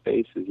being in this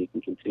space is you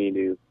can continue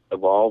to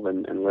evolve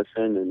and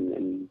listen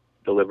and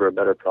deliver a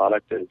better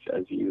product as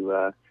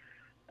you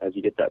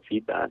get that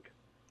feedback.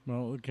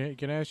 Well,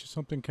 can I ask you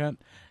something,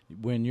 Kent?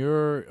 When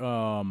you're,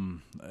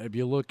 if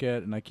you look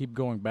at, and I keep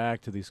going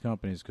back to these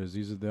companies because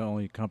these are the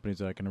only companies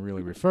that I can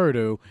really refer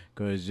to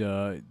because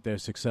they're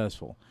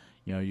successful.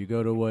 You know, you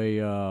go to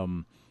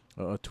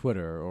a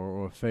Twitter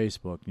or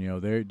Facebook. You know,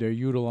 they're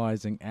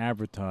utilizing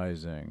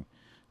advertising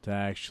to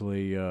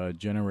actually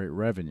generate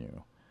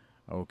revenue.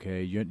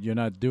 Okay, you're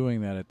not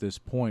doing that at this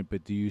point,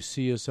 but do you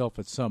see yourself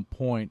at some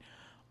point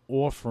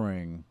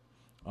offering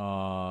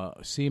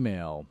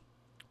C-mail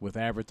with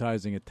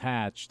advertising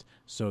attached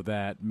so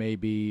that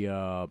maybe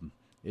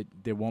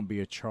there won't be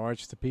a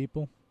charge to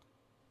people?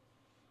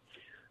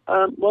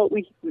 Well,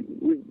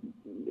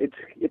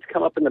 it's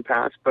come up in the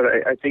past, but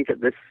I think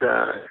at this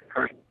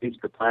current stage,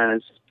 the plan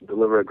is to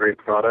deliver a great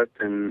product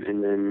and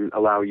then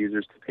allow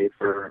users to pay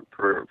for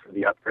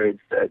the upgrades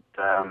that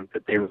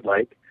they would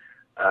like.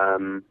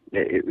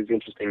 It was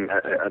interesting.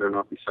 I don't know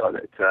if you saw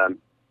that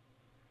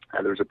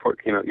there was a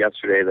report came out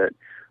yesterday that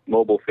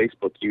mobile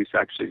Facebook use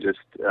actually just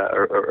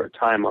or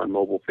time on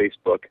mobile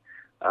Facebook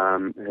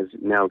has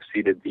now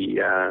exceeded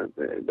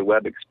the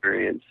web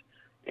experience,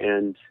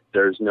 and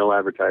there's no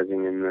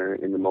advertising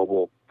in the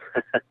mobile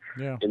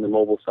in the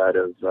mobile side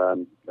of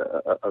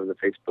the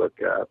Facebook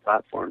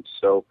platform.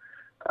 So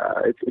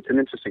it's an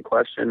interesting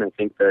question. I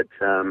think that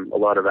a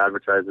lot of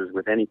advertisers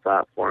with any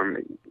platform,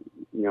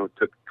 you know,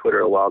 took Twitter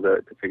a while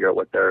to figure out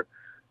what their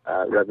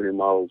revenue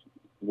model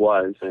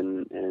was,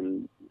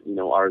 and you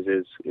know, ours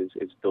is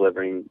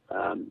delivering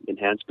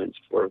enhancements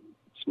for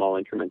small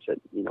increments at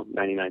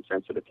 99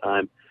 cents at a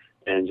time,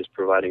 and just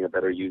providing a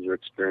better user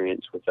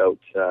experience without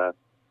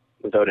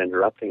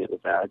interrupting it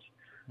with ads.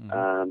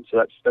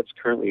 So that's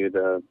currently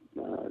the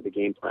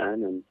game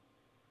plan, and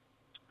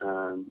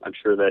I'm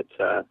sure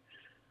that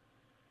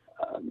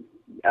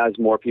as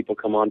more people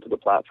come onto the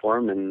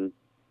platform and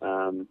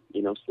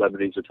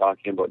celebrities are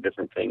talking about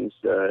different things,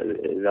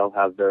 they'll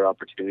have their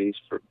opportunities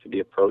to be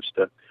approached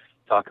to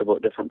talk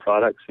about different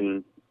products,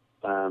 and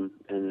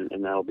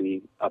that'll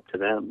be up to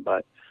them.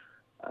 But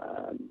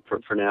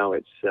for now,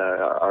 it's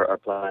our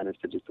plan is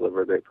to just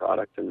deliver a great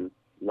product and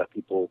let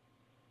people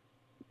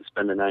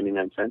spend the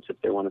 99 cents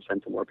if they want to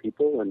send to more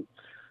people, and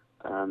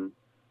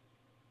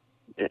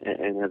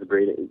have a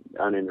great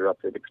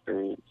uninterrupted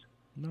experience.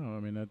 No, I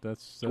mean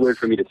that's it's weird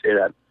for me to say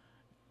that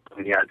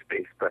in the ad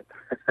space, but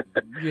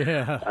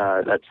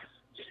yeah, that's.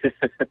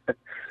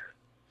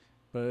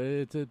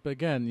 But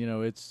again, you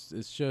know, it's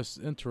just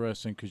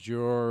interesting because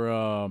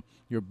your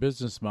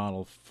business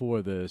model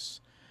for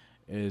this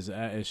is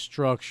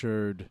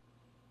structured,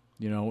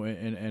 you know,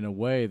 in a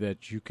way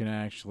that you can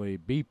actually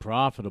be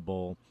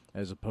profitable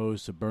as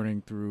opposed to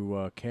burning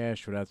through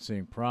cash without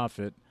seeing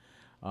profit,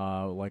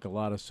 like a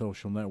lot of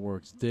social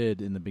networks did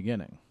in the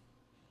beginning.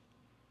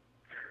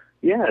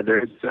 Yeah,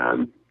 there's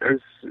a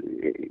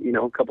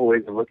couple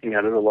ways of looking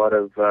at it. A lot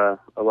of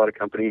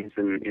companies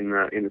in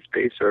the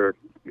space are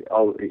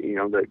all,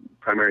 the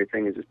primary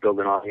thing is just build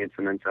an audience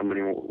and then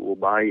somebody will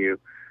buy you.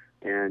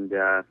 And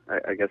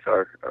I guess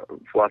our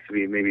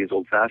philosophy maybe is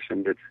old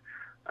fashioned. It's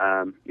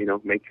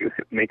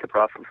make a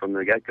profit from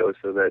the get go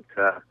so that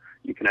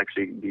you can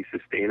actually be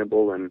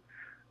sustainable and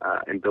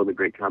build a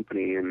great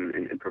company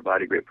and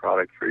provide a great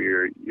product for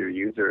your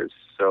users.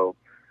 So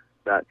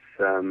that's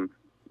the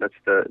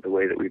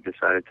way that we've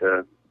decided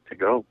to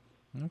go.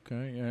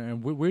 Okay,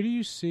 and where do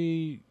you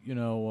see,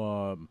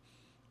 where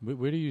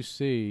do you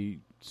see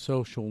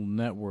social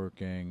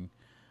networking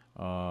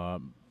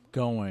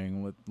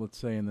going, let's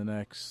say, in the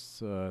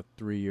next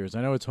 3 years?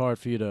 I know it's hard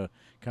for you to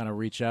kind of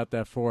reach out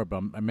that far,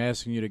 but I'm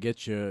asking you to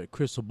get your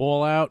crystal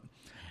ball out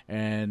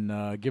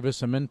and give us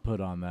some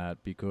input on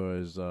that,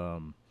 because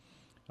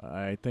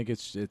I think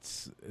it's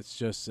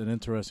just an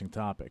interesting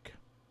topic.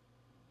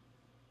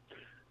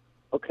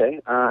 Okay.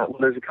 Well,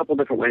 there's a couple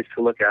different ways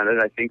to look at it.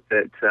 I think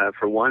that,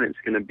 for one, it's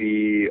going to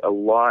be a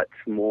lot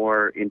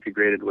more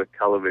integrated with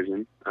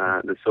television.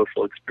 The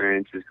social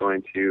experience is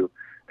going to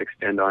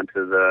extend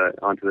onto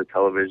the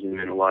television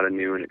in a lot of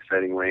new and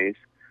exciting ways.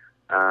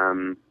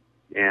 And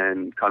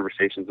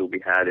conversations will be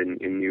had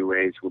in new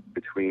ways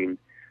between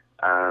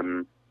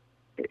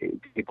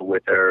people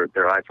with their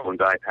iPhones,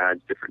 iPads,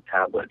 different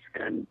tablets,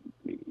 and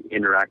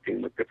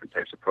interacting with different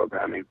types of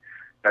programming.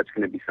 That's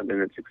going to be something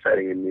that's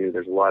exciting and new.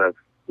 There's a lot of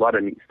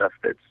neat stuff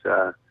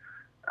that's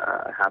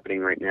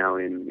happening right now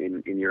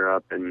in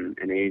Europe and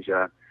in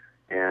Asia,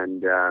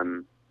 and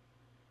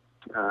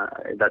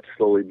that's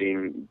slowly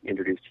being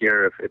introduced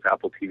here. If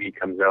Apple TV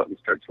comes out and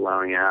starts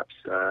allowing apps,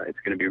 it's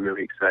going to be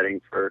really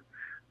exciting for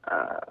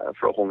a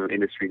whole new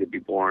industry to be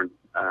born.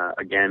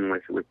 Again,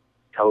 with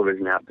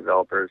television app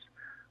developers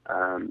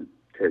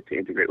to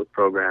integrate with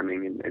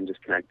programming and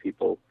just connect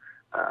people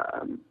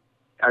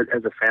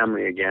as a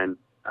family again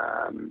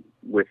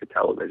with the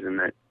television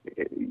that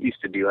it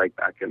used to be like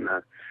back in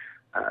the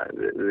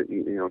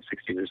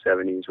 60s or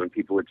 70s when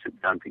people would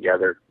sit down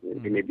together.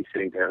 They may be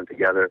sitting down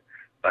together,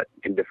 but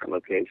in different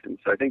locations.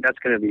 So I think that's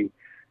going to be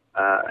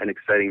an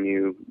exciting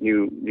new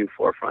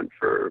forefront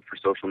for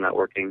social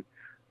networking.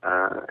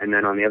 And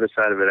then on the other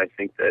side of it, I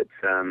think that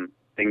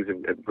things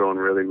have grown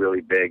really,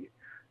 really big,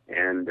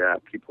 and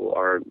people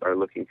are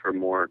looking for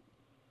more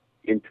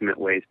intimate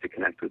ways to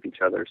connect with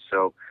each other.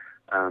 So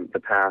the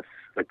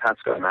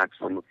Path's got a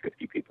maximum of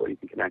 50 people you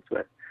can connect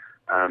with.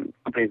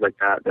 Companies like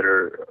that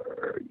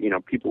are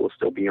people will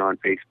still be on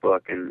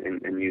Facebook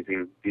and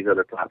using these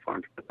other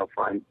platforms, but they'll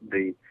find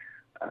the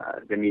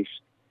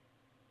niche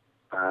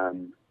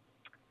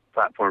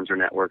platforms or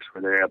networks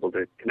where they're able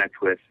to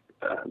connect with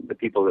the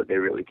people that they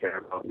really care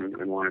about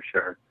and want to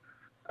share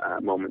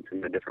moments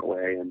in a different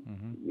way. And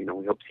we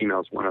hope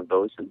Cmail is one of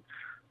those. And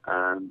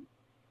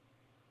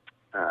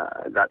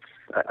that's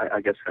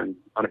I guess on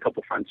a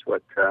couple fronts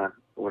what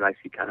I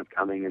see kind of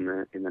coming in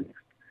the next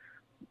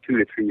 2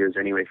 to 3 years.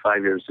 Anyway,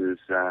 5 years is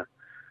a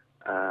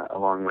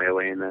long way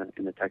away in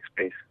the tech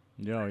space.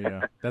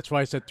 Yeah. That's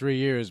why I said 3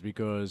 years,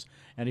 because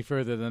any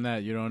further than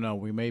that, you don't know.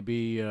 We may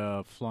be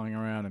flying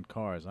around in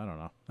cars. I don't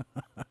know.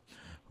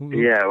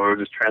 Yeah, or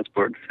just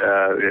transport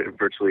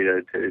virtually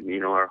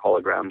to our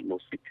hologram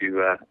mostly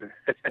to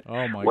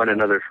one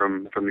another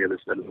from the other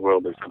side of the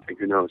world or something.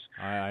 Who knows?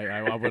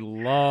 I would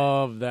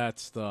love that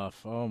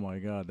stuff. Oh my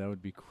God, that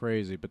would be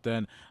crazy. But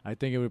then I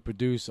think it would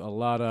produce a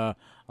lot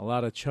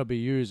of chubby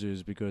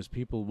users because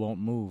people won't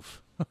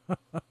move.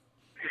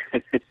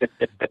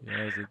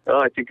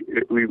 I think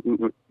we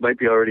might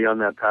be already on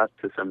that path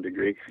to some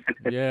degree.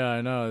 Yeah,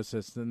 I know.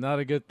 It's not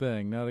a good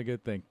thing. Not a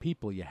good thing.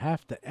 People, you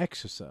have to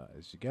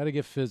exercise. You got to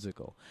get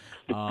physical.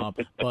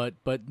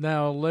 But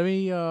now let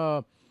me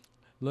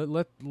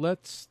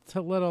let's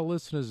let our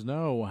listeners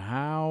know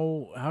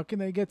how can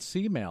they get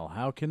Cmail?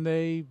 How can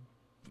they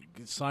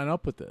sign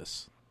up with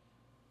this?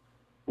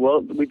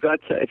 Well, we've got,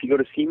 if you go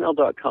to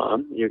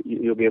cmail.com,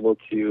 you'll be able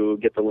to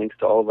get the links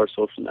to all of our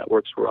social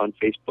networks. We're on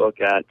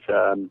Facebook at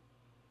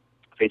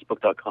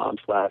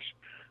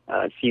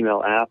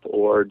facebook.com/Cmail app,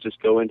 or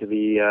just go into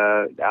the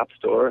App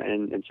Store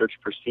and search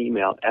for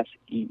Cmail,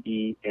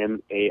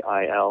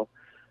 SEEMAIL,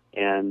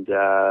 and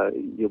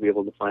you'll be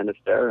able to find us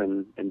there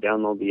and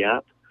download the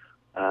app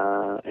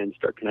and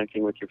start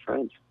connecting with your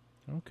friends.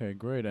 Okay,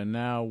 great. And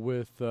now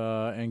with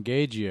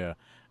Engagia,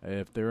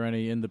 if there are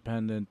any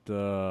independent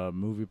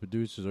movie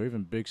producers or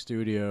even big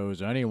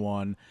studios or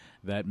anyone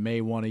that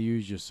may want to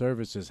use your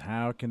services,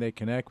 how can they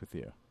connect with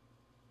you?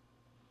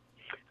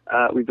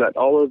 We've got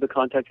all of the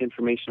contact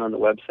information on the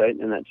website,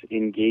 and that's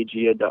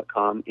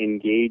engagia.com,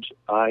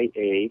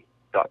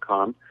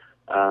 engageia.com.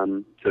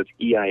 So it's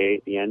EIA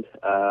at the end.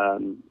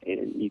 And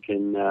you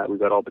can we've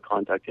got all the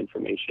contact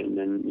information,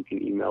 and you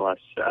can email us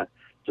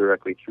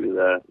directly through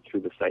the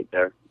site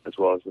there, as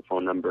well as the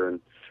phone number, and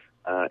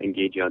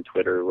engage you on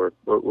Twitter. We're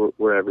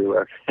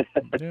everywhere.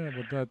 Yeah,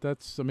 but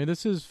that's. I mean,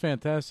 this is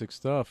fantastic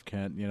stuff,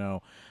 Kent.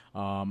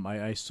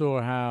 I saw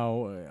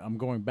how I'm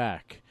going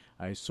back.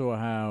 I saw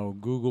how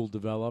Google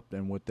developed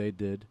and what they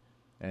did,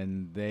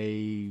 and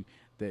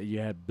that you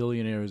had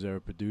billionaires that were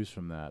produced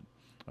from that.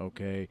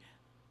 Okay,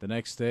 the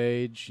next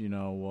stage, you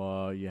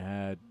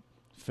had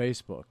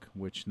Facebook,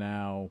 which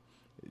now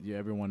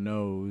everyone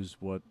knows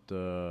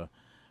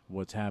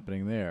what's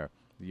happening there.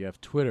 You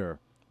have Twitter.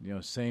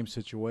 Same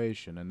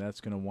situation, and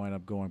that's going to wind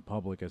up going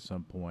public at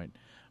some point,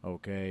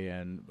 okay?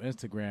 And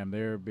Instagram,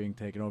 they're being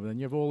taken over. Then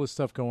you have all this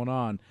stuff going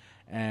on,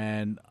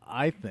 and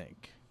I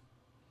think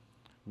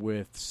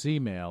with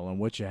Cmail and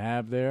what you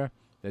have there,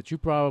 that you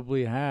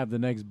probably have the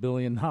next $1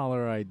 billion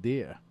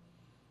idea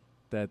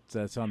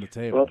that's on the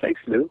table. Well,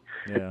 thanks, Lou.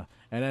 Yeah,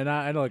 and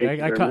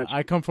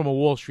I come from a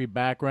Wall Street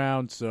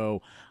background,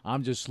 so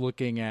I'm just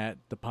looking at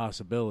the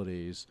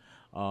possibilities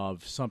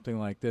of something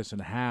like this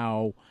and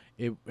how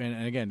it,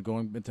 and again,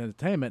 going into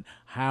entertainment,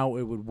 how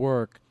it would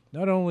work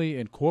not only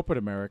in corporate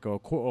America or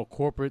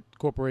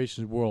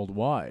corporations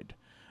worldwide,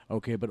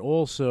 okay, but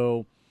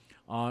also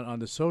on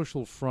the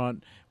social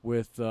front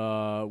with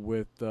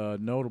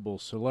notable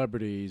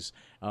celebrities,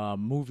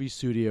 movie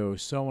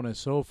studios, so on and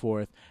so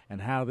forth,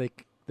 and how they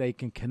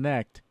can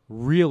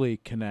really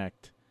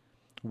connect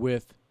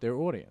with their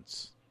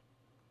audience.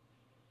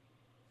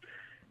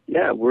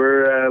 Yeah,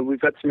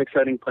 we've got some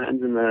exciting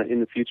plans in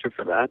the future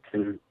for that,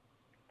 and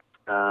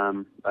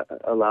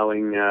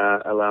allowing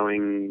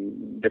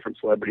different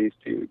celebrities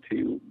to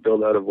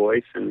build out a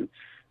voice and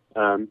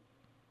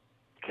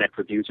connect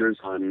with users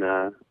on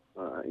the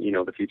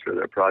future of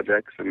their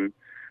projects and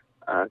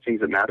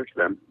things that matter to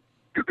them.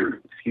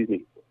 Excuse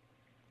me.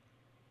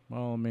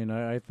 Well, I mean,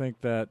 I think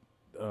that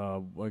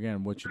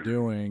again, what you're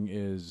doing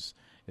is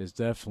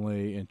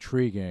definitely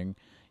intriguing.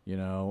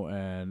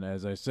 And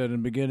as I said in the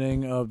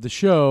beginning of the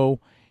show,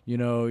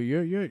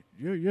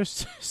 you're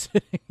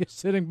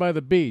sitting by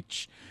the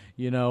beach,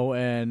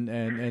 and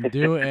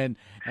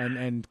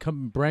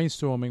come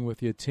brainstorming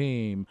with your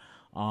team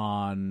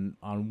on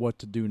what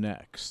to do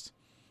next.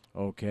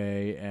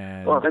 Okay,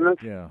 and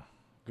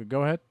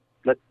go ahead.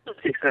 That's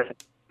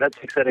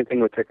the exciting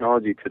thing with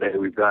technology today.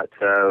 We've got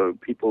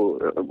people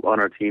on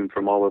our team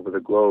from all over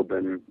the globe,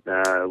 and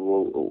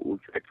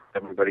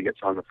everybody gets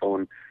on the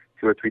phone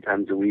 2 or 3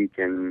 times a week,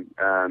 and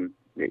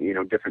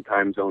different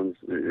time zones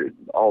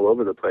all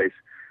over the place.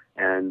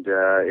 And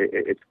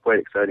it's quite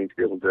exciting to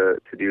be able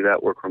to do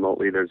that, work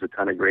remotely. There's a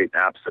ton of great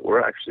apps that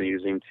we're actually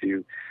using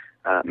to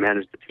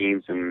manage the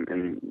teams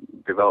and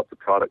develop the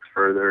products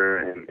further,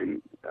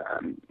 and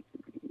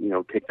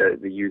take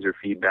the user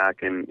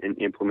feedback and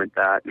implement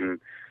that and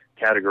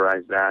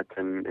categorize that,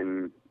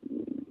 and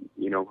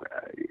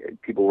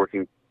people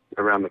working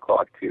around the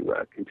clock to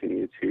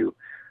continue to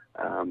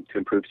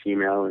improve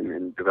email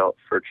and develop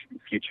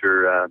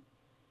future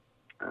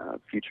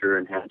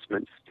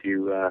enhancements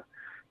to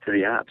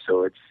the app.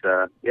 So it's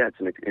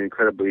an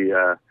incredibly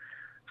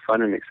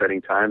fun and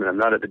exciting time. And I'm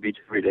not at the beach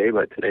every day,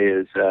 but today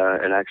is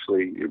an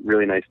actually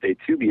really nice day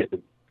to be at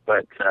the.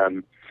 But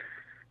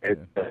it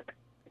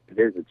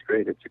is. It's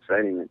great. It's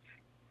exciting.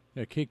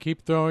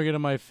 Keep throwing it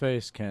in my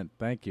face, Kent.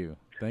 Thank you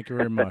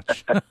very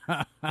much.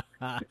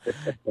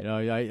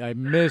 I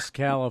miss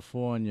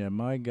California.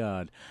 My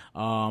God.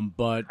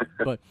 But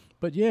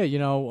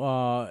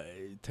yeah,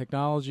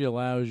 technology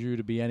allows you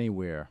to be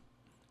anywhere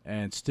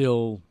and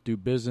still do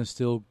business,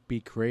 still be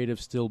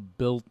creative, still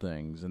build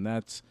things, and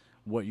that's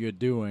what you're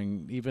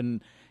doing.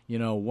 Even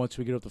once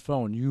we get off the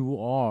phone, you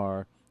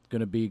are going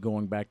to be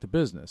going back to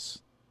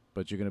business,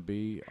 but you're going to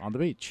be on the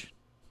beach.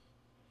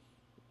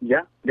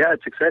 Yeah,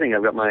 it's exciting.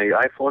 I've got my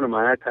iPhone and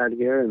my iPad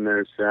here, and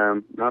there's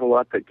not a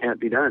lot that can't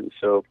be done.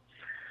 So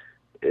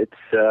it's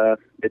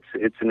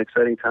an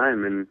exciting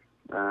time,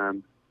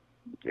 and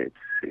it's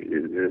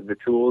the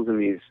tools and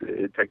these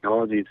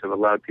technologies have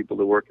allowed people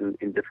to work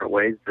in different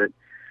ways that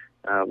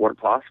weren't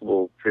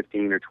possible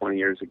 15 or 20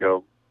 years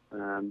ago.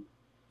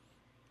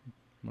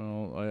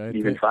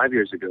 Even 5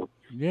 years ago.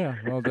 Yeah,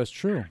 well, that's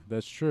true.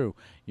 That's true.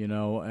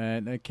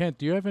 And Kent,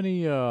 do you have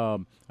any? I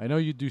know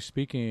you do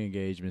speaking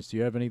engagements. Do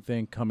you have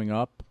anything coming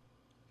up?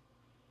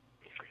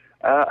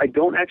 I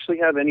don't actually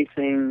have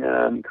anything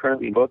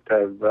currently booked.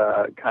 I've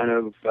kind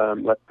of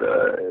let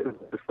the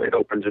slate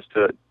open just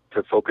to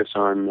focus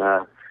on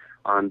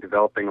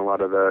developing a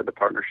lot of the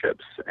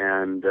partnerships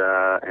and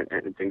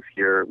things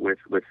here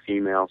with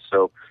female.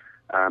 So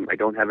I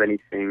don't have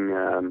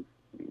anything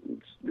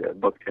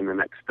booked in the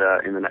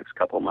next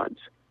couple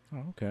months.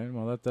 Oh, okay,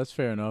 well that's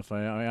fair enough.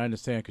 I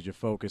understand because you're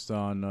focused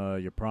on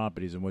your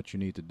properties and what you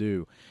need to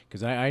do.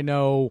 Because I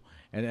know,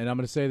 and I'm going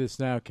to say this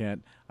now,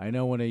 Kent. I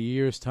know in a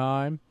year's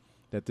time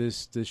that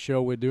this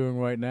show we're doing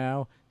right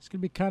now, it's going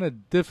to be kind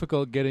of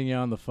difficult getting you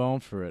on the phone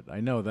for it. I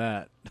know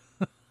that.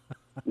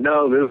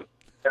 No,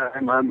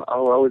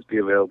 I'll always be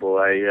available.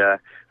 I'd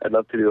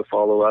love to do a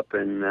follow up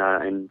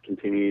and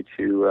continue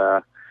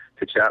to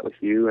chat with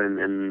you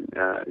and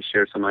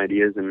share some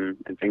ideas and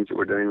things that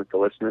we're doing with the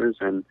listeners.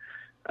 And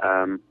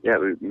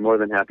we're more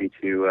than happy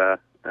to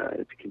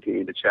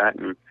continue to chat.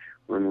 And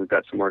when we've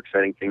got some more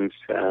exciting things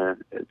to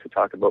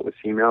talk about with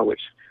female,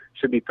 which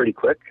should be pretty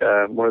quick,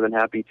 more than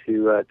happy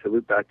to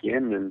loop back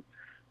in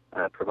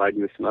and provide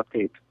you with some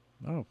updates.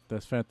 Oh,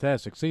 that's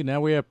fantastic. See, now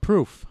we have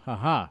proof.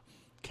 Haha.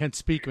 Kent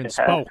Speakman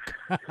spoke.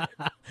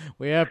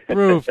 We have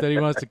proof that he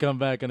wants to come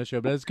back on the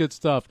show. But that's good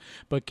stuff.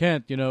 But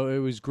Kent,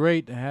 it was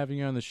great having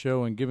you on the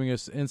show and giving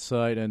us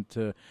insight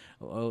into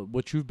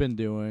what you've been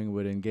doing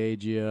with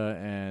Engagia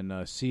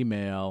and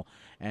C-Mail,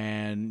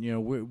 and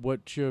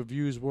what your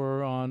views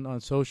were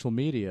on social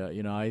media.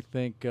 I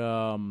think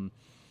again,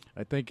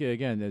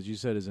 as you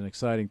said, is an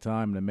exciting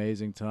time, an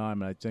amazing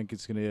time, and I think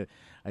it's gonna.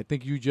 I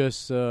think you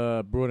just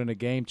brought in a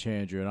game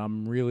changer, and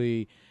I'm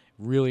really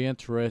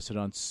interested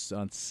on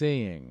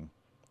seeing,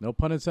 no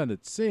pun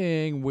intended,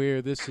 seeing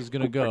where this is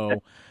going to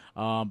go.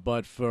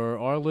 But for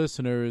our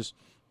listeners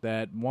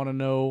that want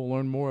to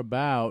learn more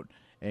about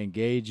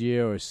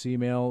Engagia or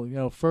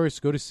C-Mail,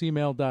 first go to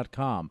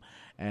cmail.com.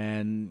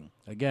 And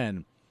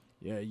again,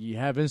 you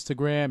have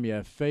Instagram, you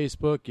have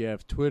Facebook, you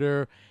have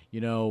Twitter.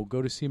 Go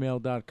to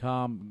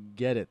cmail.com,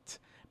 get it,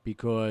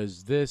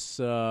 because this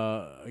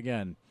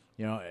again,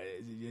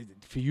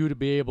 for you to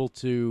be able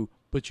to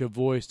put your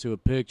voice to a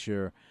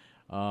picture.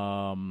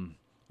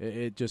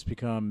 It just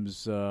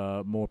becomes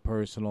more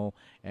personal,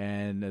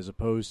 and as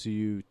opposed to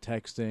you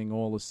texting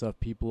all the stuff,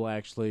 people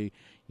actually,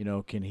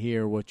 can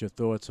hear what your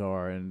thoughts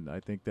are, and I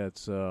think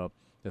that's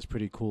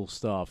pretty cool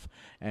stuff.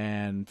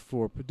 And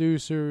for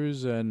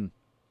producers, and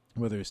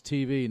whether it's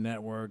TV,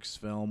 networks,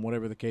 film,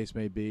 whatever the case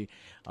may be,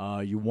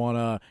 you want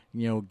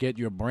to, get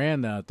your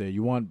brand out there.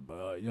 You want,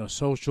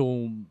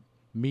 social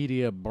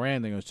media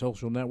branding or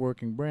social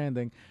networking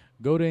branding.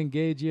 Go to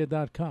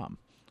Engagia.com.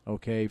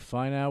 Okay,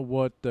 find out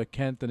what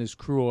Kent and his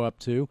crew are up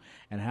to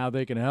and how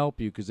they can help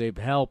you, because they've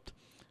helped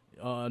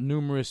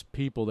numerous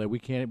people that we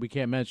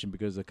can't mention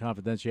because of the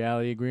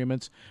confidentiality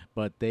agreements,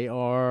 but they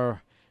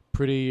are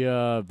pretty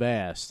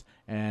vast,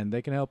 and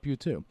they can help you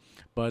too.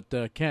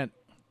 But Kent,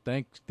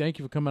 thank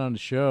you for coming on the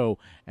show,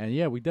 and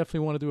yeah, we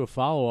definitely want to do a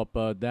follow up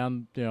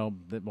down the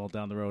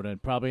road,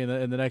 and probably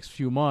in the next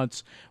few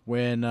months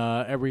when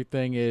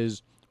everything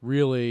is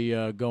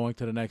really going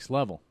to the next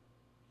level.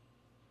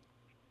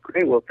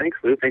 Great. Well, thanks,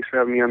 Lou. Thanks for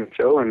having me on the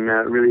show, and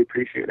really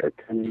appreciate it.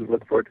 And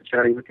look forward to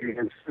chatting with you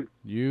again soon.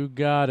 You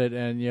got it.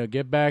 And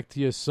get back to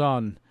your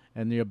sun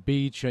and your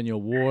beach and your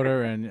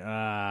water, and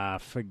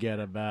forget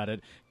about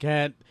it.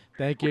 Kent,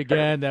 thank you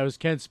again. That was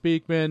Kent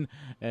Speakman,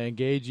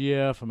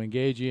 Engagia from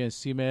Engagia and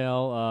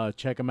C-Mail.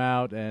 Check them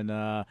out. And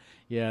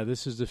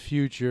this is the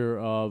future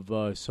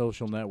of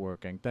social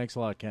networking. Thanks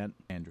a lot, Kent.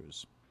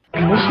 Andrews.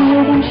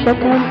 Initiating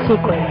shutdown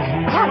sequence.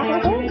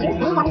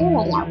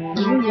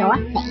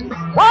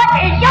 What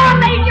is your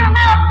major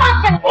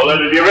malfunction? So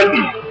let it be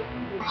written.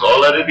 So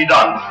let it be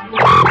done.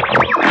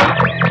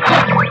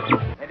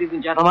 Ladies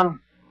and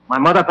gentlemen, my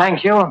mother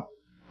thanks you,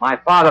 my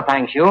father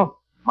thanks you,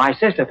 my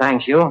sister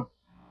thanks you,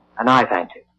 and I thank you.